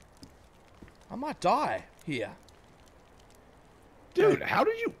 I might die here. Dude, how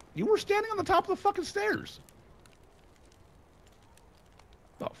did you... You were standing on the top of the fucking stairs.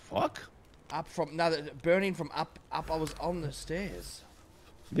 The fuck? Up from... No, burning from up. I was on the stairs.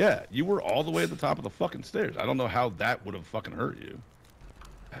 Yeah, you were all the way at the top of the fucking stairs. I don't know how that would have fucking hurt you.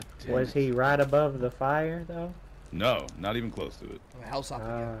 God damn Was it. he right above the fire, though? No, not even close to it. My health's up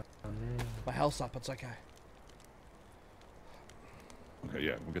again. Oh, man. My health's up. It's okay. Okay,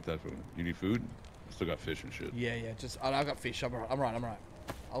 yeah, we'll get that food. You need food? Still got fish and shit. Yeah. Just... I got fish. I'm right.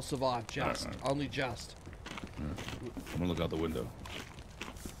 I'll survive. Just. Alright. Only just. I'm gonna look out the window.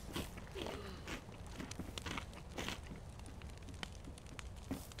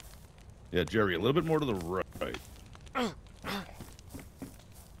 Yeah, Jerry, a little bit more to the right.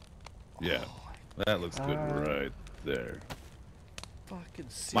 Yeah, that looks good right there. Fucking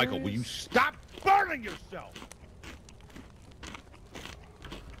serious? Michael, will you stop burning yourself?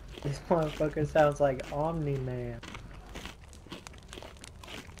 This motherfucker sounds like Omni-Man.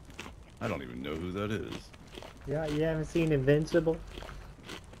 I don't even know who that is. Yeah, you haven't seen Invincible?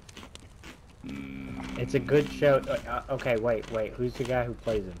 Mm, It's a good show. Okay, wait. Who's the guy who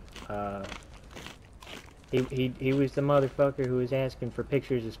plays him? He was the motherfucker who was asking for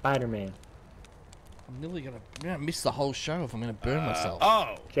pictures of Spider-Man. I'm nearly gonna miss the whole show if I'm gonna burn myself.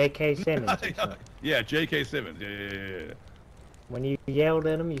 Oh! J.K. Simmons. Yeah, J.K. Simmons. Yeah. When you yelled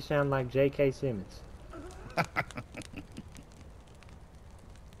at him, you sound like J.K. Simmons.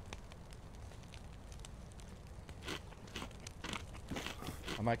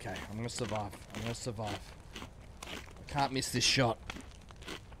 I'm okay. I'm gonna survive. I can't miss this shot.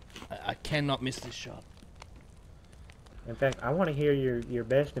 I cannot miss this shot. In fact, I want to hear your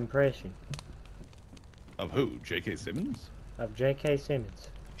best impression Of who? J.K. Simmons? of J.K. Simmons.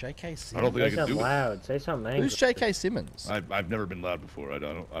 J.K. I don't Simmons. think Say I can something do it. loud. Say something angry. Who's J.K. Simmons? I've never been loud before. I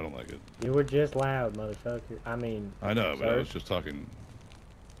don't like it. You were just loud, motherfucker. I mean, I know, but I sir? was just talking.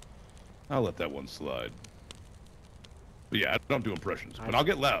 I'll let that one slide. But yeah, I don't do impressions. But I'll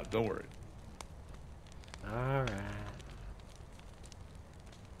get loud. Don't worry. All right.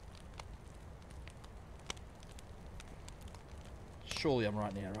 Surely I'm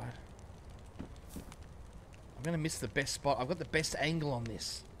right now, right? I'm gonna miss the best spot. I've got the best angle on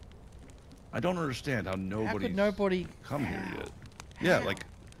this. I don't understand how How nobody's could nobody come here How? yet. Yeah, How? like,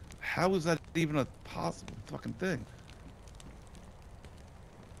 how is that even a possible fucking thing?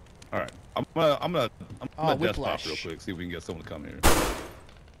 All right, I'm gonna death Whiplash. pop real quick. See if we can get someone to come here.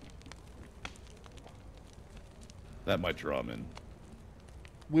 That might draw him in.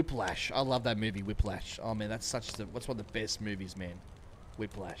 Whiplash. I love that movie, Whiplash. Oh man, that's one of the best movies, man.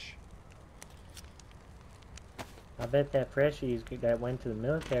 Whiplash. I bet that freshie that went to the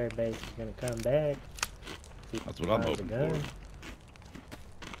military base is gonna come back. That's what I'm hoping gun.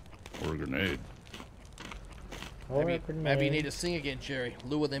 for. Or a grenade. Or a Maybe you grenade. need to sing again, Jerry.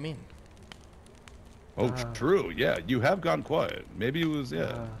 Lure them in. Oh, true. Yeah, you have gone quiet. Maybe it was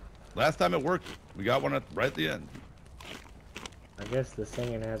Last time it worked. We got one right at the end. I guess the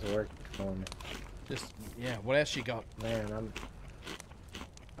singing has worked for me. Just yeah. What else you got? Man,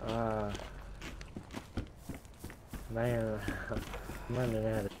 man, I'm running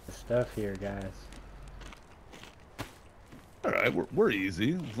out of stuff here, guys. All right, we're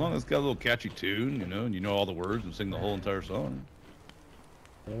easy as long as it's got a little catchy tune, you know, and you know all the words and sing the whole entire song.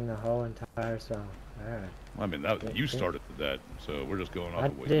 Sing the whole entire song. All right. I mean, you started that, so we're just going off I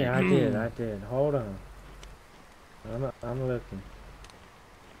of what did. you. I did. Hold on. I'm looking.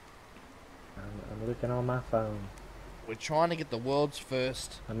 I'm looking on my phone. We're trying to get the world's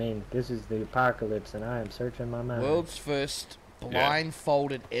first. I mean, this is the apocalypse, and I am searching my mind. World's first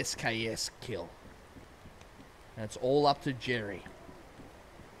blindfolded SKS kill. And it's all up to Jerry.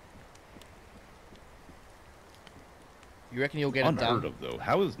 You reckon he'll get it done? Unheard of, though.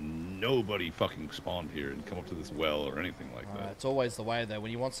 How has nobody fucking spawned here and come up to this well or anything like that? It's always the way, though.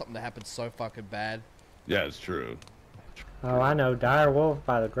 When you want something to happen so fucking bad. Yeah, it's true. Oh, I know. Dire Wolf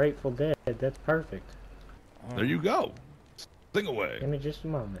by the Grateful Dead. That's perfect. There you go. Sing away. Give me just a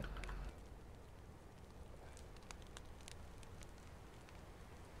moment.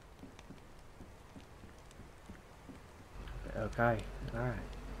 Okay. All right.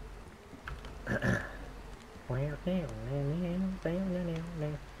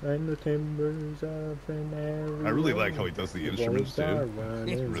 And the timbers of an I really like how he does the instruments, too.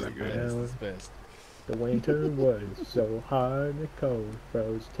 It's really good. It's the best. The winter was so hard and cold,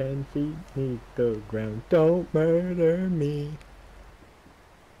 froze 10 feet neath the ground. Don't murder me,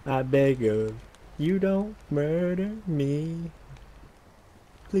 I beg of you, don't murder me.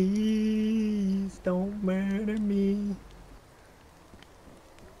 Please don't murder me.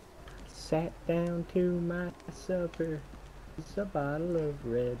 Sat down to my supper, it's a bottle of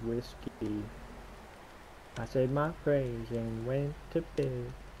red whiskey. I said my prayers and went to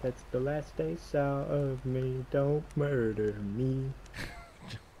bed. That's the last they saw of me. Don't murder me.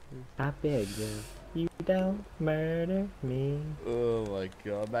 I beg you, don't murder me. Oh my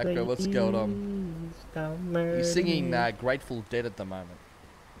god, Macro, what's going on? Don't murder You're singing me. Grateful Dead at the moment.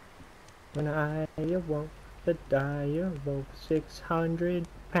 When I awoke, the die awoke, 600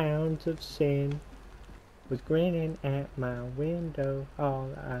 pounds of sin was grinning at my window.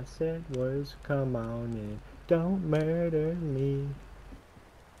 All I said was, come on in, don't murder me.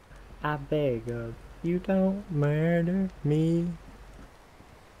 I beg of you, don't murder me.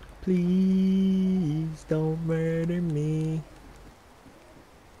 Please don't murder me.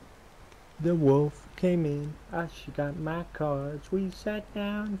 The wolf came in, she got my cards, we sat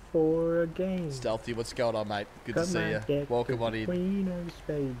down for a game. Stealthy, what's going on, mate? Good to Cut see my you. deck Welcome to on the in. Queen of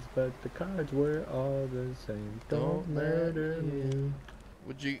spades, but the cards were all the same. Don't murder me.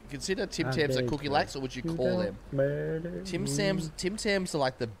 Would you consider Tim I Tams a beg cookie of lax, or would you you, call don't them? Murder Tim me. Tams are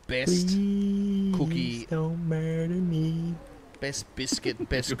like the best Please cookie, don't murder me. best biscuit,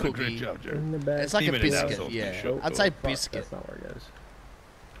 best You're doing a great cookie. job, Jerry. In the back. It's like a Even it out, biscuit, so yeah. show I'd it. say Fuck, biscuit. that's not where it goes.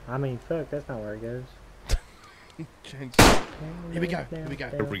 I mean, fuck, that's not where it goes. Here we go. Here we go.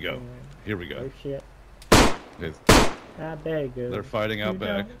 Here we go. Here we Oh go. shit. It's- I beg of They're fighting out you,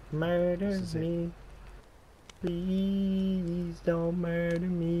 back. don't murder This is it. me. Please don't murder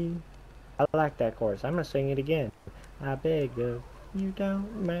me. I like that chorus. I'm gonna sing it again. I beg of you,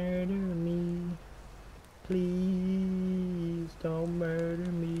 don't murder me. Please don't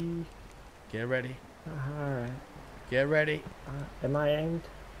murder me. Get ready. Alright. Get ready. Am I aimed?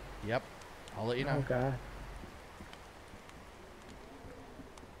 Yep. I'll let you know. Oh god.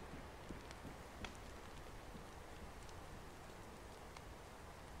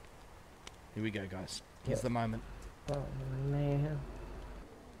 Here we go, guys. Here's the moment. Oh man.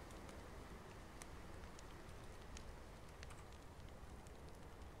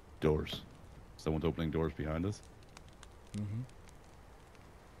 Doors. Someone's opening doors behind us.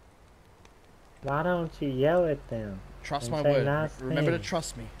 Why don't you yell at them? Trust And my say word. nice Remember to things.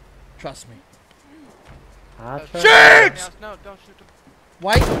 trust me. Trust me. I'll try. Shoot! No, don't shoot him.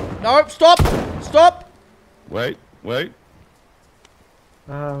 Wait. No. Stop. Stop. Wait, wait.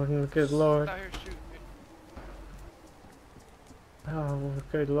 Oh, good lord. Out here shooting me. Oh,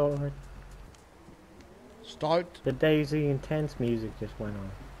 good lord. Start. The DayZ intense music just went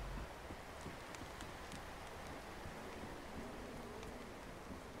on.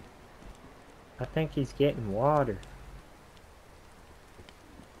 I think he's getting water.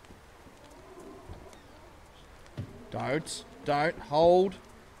 Don't. Hold.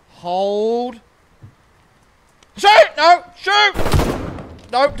 Hold. Shoot! No! Shoot!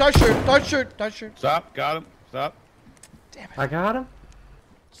 No, don't shoot. Don't shoot. Don't shoot. Stop. Got him. Stop. Damn it. I got him?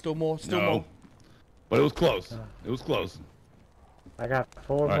 Still more. Still No. more. But it was close. It was close. I got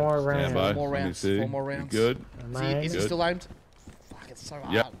four All right, more stand by. rounds. More Let me rounds, see. 4 more You rounds. good? Am Is I he aimed? still aimed? Fuck, it's so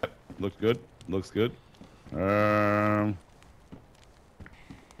hard. Yep. Looks good. Looks good. You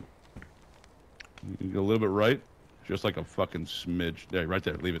go a little bit right. Just like a fucking smidge. There, right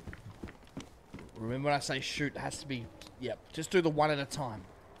there. Leave it. Remember when I say shoot, it has to be... Yep. Just do the one at a time.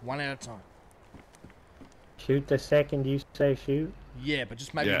 One at a time. Shoot the second you say shoot. Yeah, but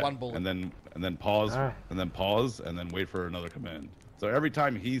just maybe Yeah. one bullet. And then pause. Alright. And then pause. And then wait for another command. So every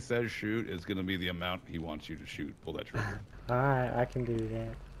time he says shoot, it's gonna be the amount he wants you to shoot. Pull that trigger. Alright, I can do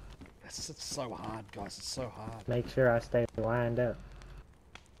that. It's so hard, guys. It's so hard. Make sure I stay lined up.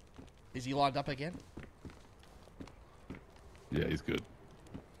 Is he lined up again? Yeah, he's good.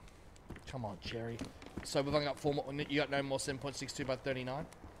 Come on, Jerry. So we've only got 4 more. You got no more 7.62 by 39?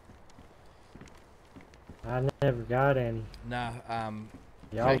 I never got any. Nah,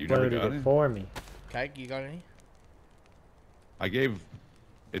 Y'all you never uploaded got it any? for me. Cake, you got any? I gave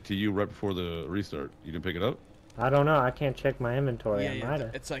it to you right before the restart. You didn't pick it up? I don't know. I can't check my inventory. I might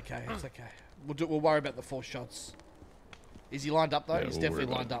have. It's okay. It's okay. We'll worry about the 4 shots. Is he lined up though? Yeah, He's we'll worry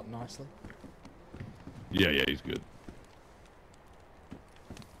definitely about lined up nicely. Yeah, he's good.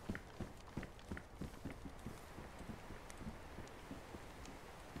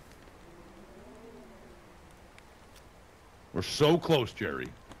 We're so close, Jerry.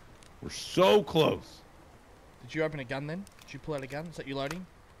 We're so close. Did you open a gun then? Did you pull out a gun? Is that you loading?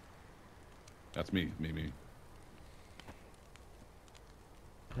 That's me. Me.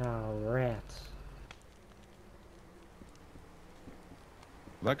 Oh, rats.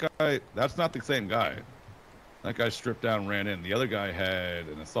 That guy, that's not the same guy. That guy stripped down and ran in. The other guy had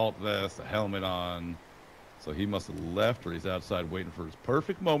an assault vest, a helmet on. So he must have left, or he's outside waiting for his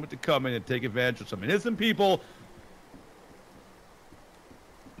perfect moment to come in and take advantage of some innocent people.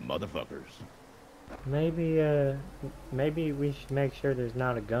 Motherfuckers. Maybe we should make sure there's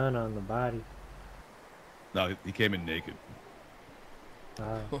not a gun on the body. No, he came in naked.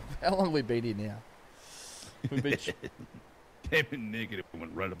 How long have we been here now? We've been Came in naked and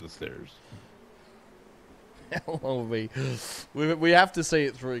went right up the stairs. How long have we have to see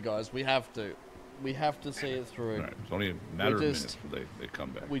it through, guys. We have to see it through. Right, it's only a matter of minutes before they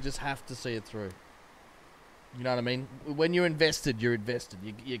come back. We just have to see it through. You know what I mean? When you're invested, you're invested.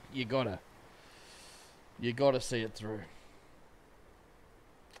 You gotta see it through.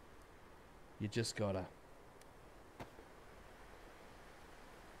 You just gotta.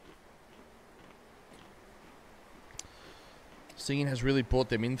 Singing has really brought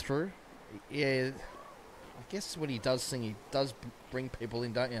them in through. Yeah, I guess when he does sing, he does bring people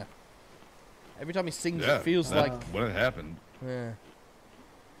in, don't you? Every time he sings, it feels like... When it happened. Yeah.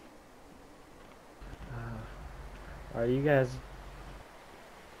 Are you guys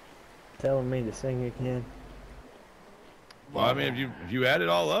telling me to sing again? Well, I mean, if you add it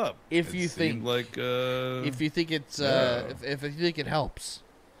all up, if you think like, if you think it's if you think it helps,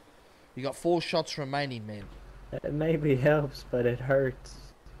 you got 4 shots remaining, man. It maybe helps, but it hurts.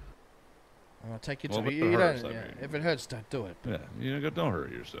 I'll take it Well, to if you. it hurts, Don't, I yeah. mean. If it hurts, don't do it. Yeah, don't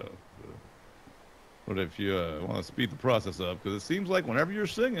hurt yourself. But if you want to speed the process up, because it seems like whenever you're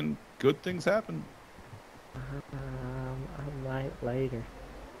singing, good things happen. I might later.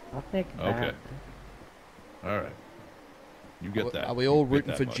 I'll think about it. All right. You get that. Are we all You get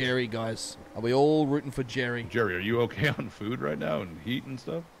rooting that for much. Jerry, guys? Are we all rooting for Jerry? Jerry, are you okay on food right now and heat and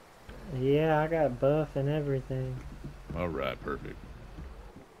stuff? Yeah, I got buff and everything. All right, perfect.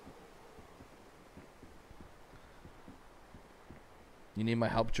 You need my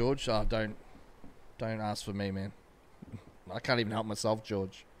help, George? Oh, don't ask for me, man. I can't even help myself,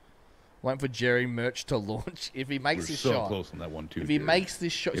 George. Waiting for Jerry merch to launch. If he makes this so shot, close on that one too. if he Jerry. makes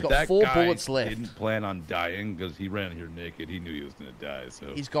this shot, he's If got that 4 guy bullets left. Didn't plan on dying because he ran here naked. He knew he was gonna die.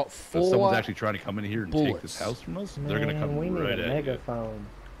 So He's got if 4 someone's actually trying to come in here and take bullets. this house from us, Man, they're gonna come we need right a at megaphone.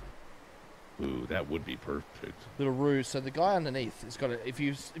 you. Ooh, that would be perfect. little ruse. So the guy underneath has got a. If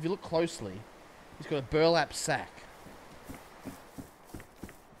you look closely, he's got a burlap sack.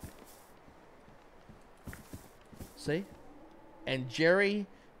 See, and Jerry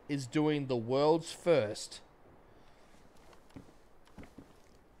is doing the world's first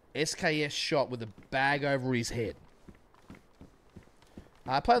SKS shot with a bag over his head.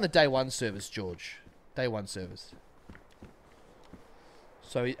 I play on the day 1 service, George. Day 1 service.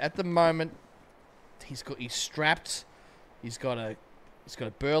 So at the moment, he's strapped. He's got a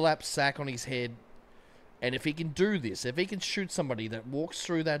burlap sack on his head, and if he can do this, if he can shoot somebody that walks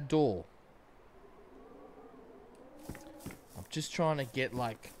through that door, I'm just trying to get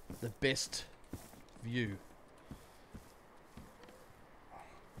like the best view.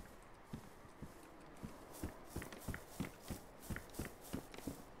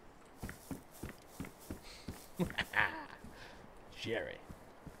 Jerry.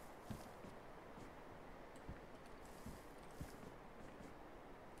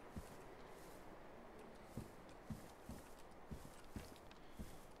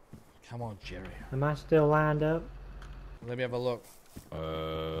 Come on, Jerry. Am I still lined up? Let me have a look.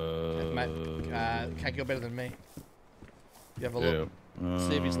 Mate, can't go better than me. You have a look.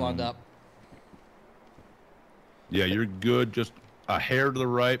 See if he's lined up. Yeah, you're good. Just a hair to the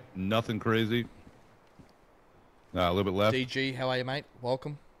right. Nothing crazy. A little bit left. DG, how are you, mate?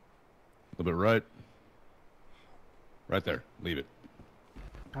 Welcome. A little bit right. Right there. Leave it.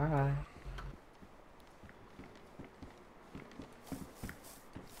 Alright.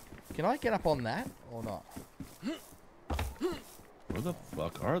 Can I get up on that or not? Where the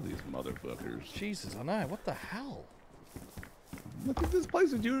fuck are these motherfuckers? Jesus, I know. What the hell? Look at this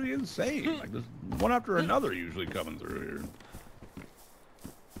place is usually insane. Like there's one after another usually coming through here.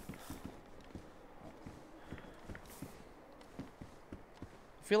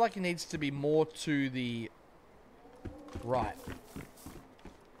 I feel like it needs to be more to the right.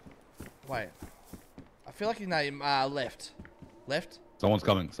 Wait. I feel like he's left. Left? Someone's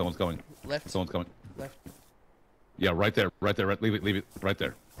coming. Someone's coming. Left? Someone's coming. Left? Yeah, right there. Right there. Right, leave it. Right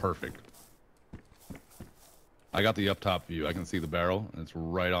there. Perfect. I got the up top view. I can see the barrel. And it's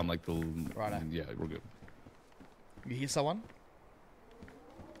right on like the... Righto. Yeah, we're good. You hear someone?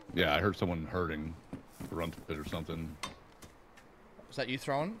 Yeah, I heard someone hurting, grunt it or something. Was that you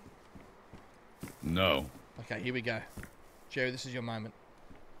throwing? No. Okay, here we go. Jerry, this is your moment.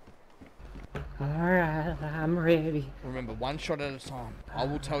 Alright, I'm ready. Remember, one shot at a time. I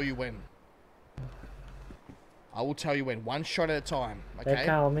will tell you when. I will tell you when. One shot at a time, okay? They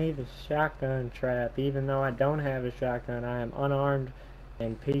call me the shotgun trap. Even though I don't have a shotgun, I am unarmed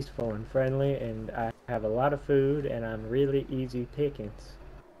and peaceful and friendly, and I have a lot of food, and I'm really easy pickings.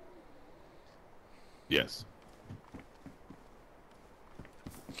 Yes.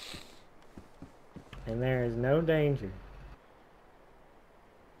 And there is no danger.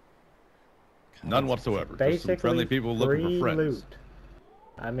 None whatsoever. Just Basically, some friendly people looking free for friends. loot.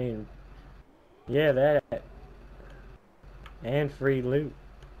 I mean, yeah, that. And free loot.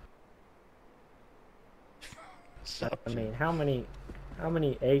 I mean, how many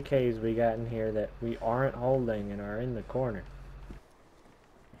AKs we got in here that we aren't holding and are in the corner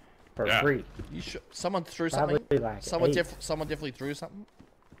for free? You should. Someone threw Probably something. like Someone 8. someone definitely threw something.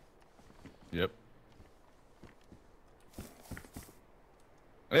 Yep.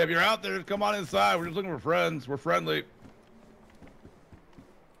 Hey, if you're out there, come on inside. We're just looking for friends. We're friendly.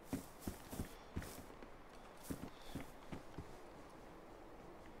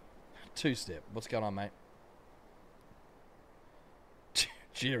 Two-step. What's going on, mate?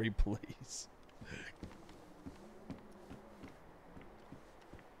 Jerry, please.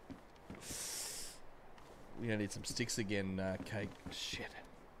 We're gonna need some sticks again, Cake. Shit.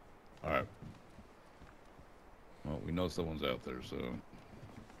 All right. Well, we know someone's out there, so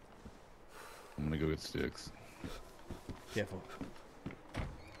I'm gonna go get sticks. Careful.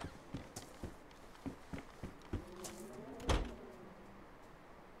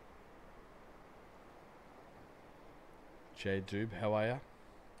 J Doob, how are ya?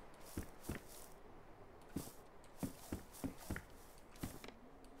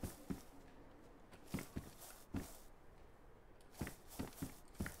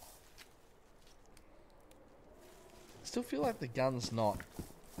 Still feel like the gun's not.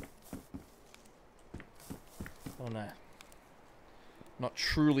 Oh no. Not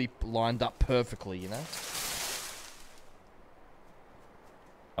truly lined up perfectly, you know?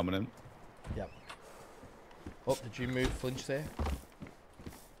 Coming in. Yep. Oh, did you move flinch there?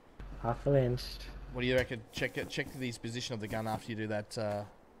 I flinched. What do you reckon? Check the position of the gun after you do that,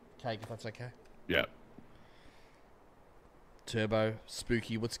 Cake, if that's okay. Yeah. Turbo,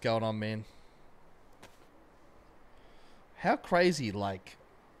 Spooky, what's going on, man? How crazy, like...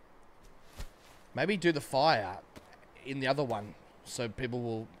 Maybe do the fire in the other one so people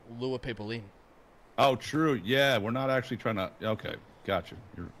will lure people in. Oh, true. Yeah, we're not actually trying to... Okay, gotcha.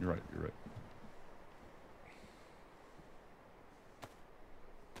 You're right. You're right.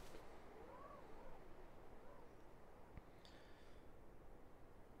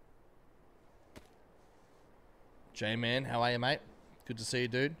 J-Man, how are you, mate? Good to see you,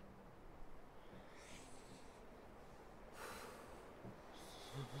 dude.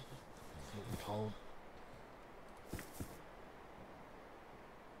 Cold.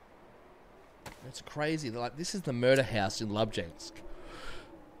 It's crazy. Like, this is the murder house in Lubjansk.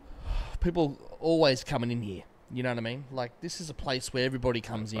 People always coming in here. You know what I mean? Like, this is a place where everybody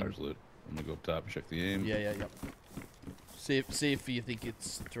comes in. Fire's lit. I'm gonna go up top and check the aim. Yeah. See if you think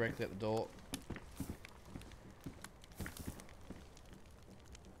it's directly at the door.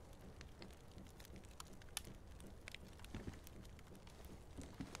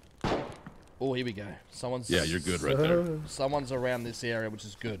 Oh, here we go. Someone's... Yeah, you're good right there. Someone's around this area, which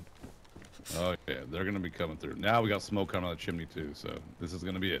is good. Oh, yeah, they're going to be coming through. Now we got smoke coming out of the chimney, too, so this is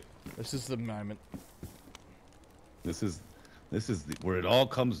going to be it. This is the moment. This is where it all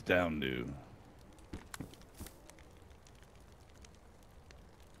comes down to.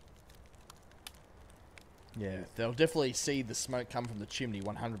 Yeah, they'll definitely see the smoke come from the chimney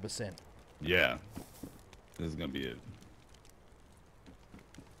 100%. Yeah. This is going to be it.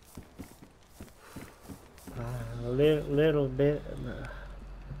 A little bit.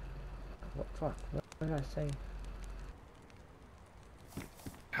 What fuck? What did I say?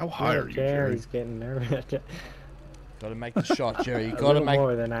 How high are you, Jerry? Jerry's getting nervous. Gotta make the shot, Jerry. You A gotta little make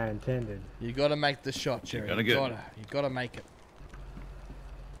more than I intended. You gotta make the shot, Jerry. You gotta make it.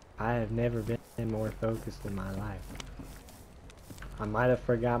 I have never been more focused in my life. I might have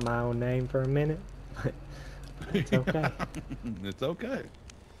forgot my own name for a minute, but it's okay. It's okay.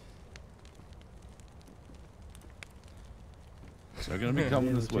 They're gonna be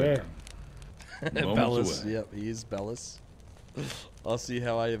coming this way. Bellis, yep, he is Bellis. I'll see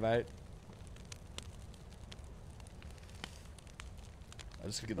how are you, mate. I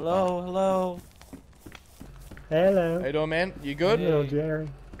just get the Hello. How you doing, man? You good? Hello, Jerry.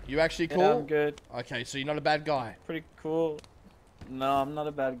 You actually cool? Yeah, I'm good. Okay, so you're not a bad guy. Pretty cool. No, I'm not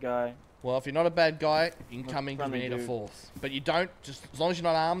a bad guy. Well, if you're not a bad guy, incoming because we friendly need a dude. fourth. But you don't, just as long as you're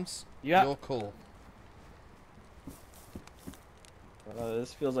not armed, Yeah. you're cool.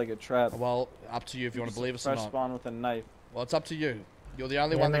 This feels like a trap. Well, up to you if you want to believe us or Fresh not. spawn with a knife. Well, it's up to you. You're the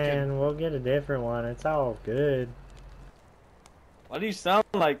only Yeah, one that man, can... we'll get a different one. It's all good. Why do you sound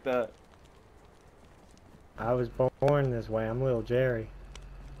like that? I was born this way. I'm Lil Jerry.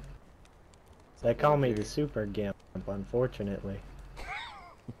 They call me the Super Gimp, unfortunately.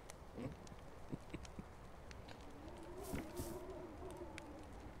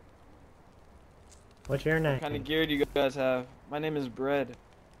 What's your name? What kind of gear do you guys have? My name is Bread.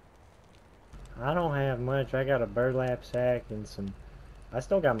 I don't have much. I got a burlap sack and some... I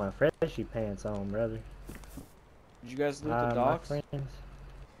still got my freshie pants on, brother. Did you guys loot the My docks? friends.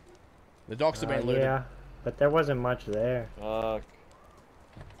 The docks have been looted. Yeah, but there wasn't much there. Fuck.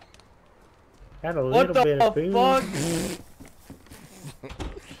 Had a What little bit the of food. fuck?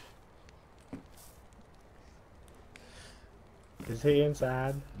 Is he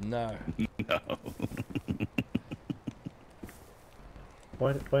inside? No. No.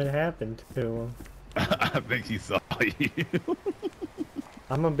 What happened to him? I think he saw you.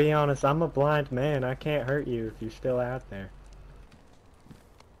 I'm gonna be honest, I'm a blind man. I can't hurt you if you're still out there.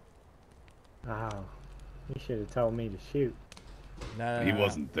 Oh, you should have told me to shoot. No, He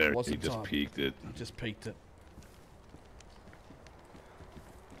wasn't there. Wasn't He just time. peeked it. He just peeked it.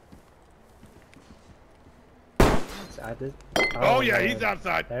 I just, Oh, yeah, Lord. he's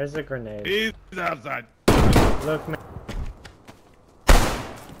outside. There's a grenade. He's outside. Look, man.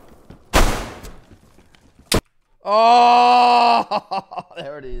 Oh,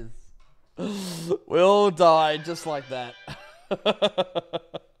 there it is. We all died just like that.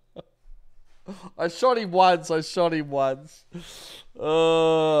 I shot him once.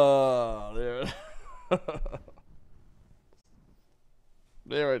 Oh, there.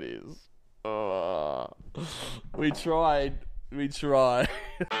 There it is. Oh, we tried.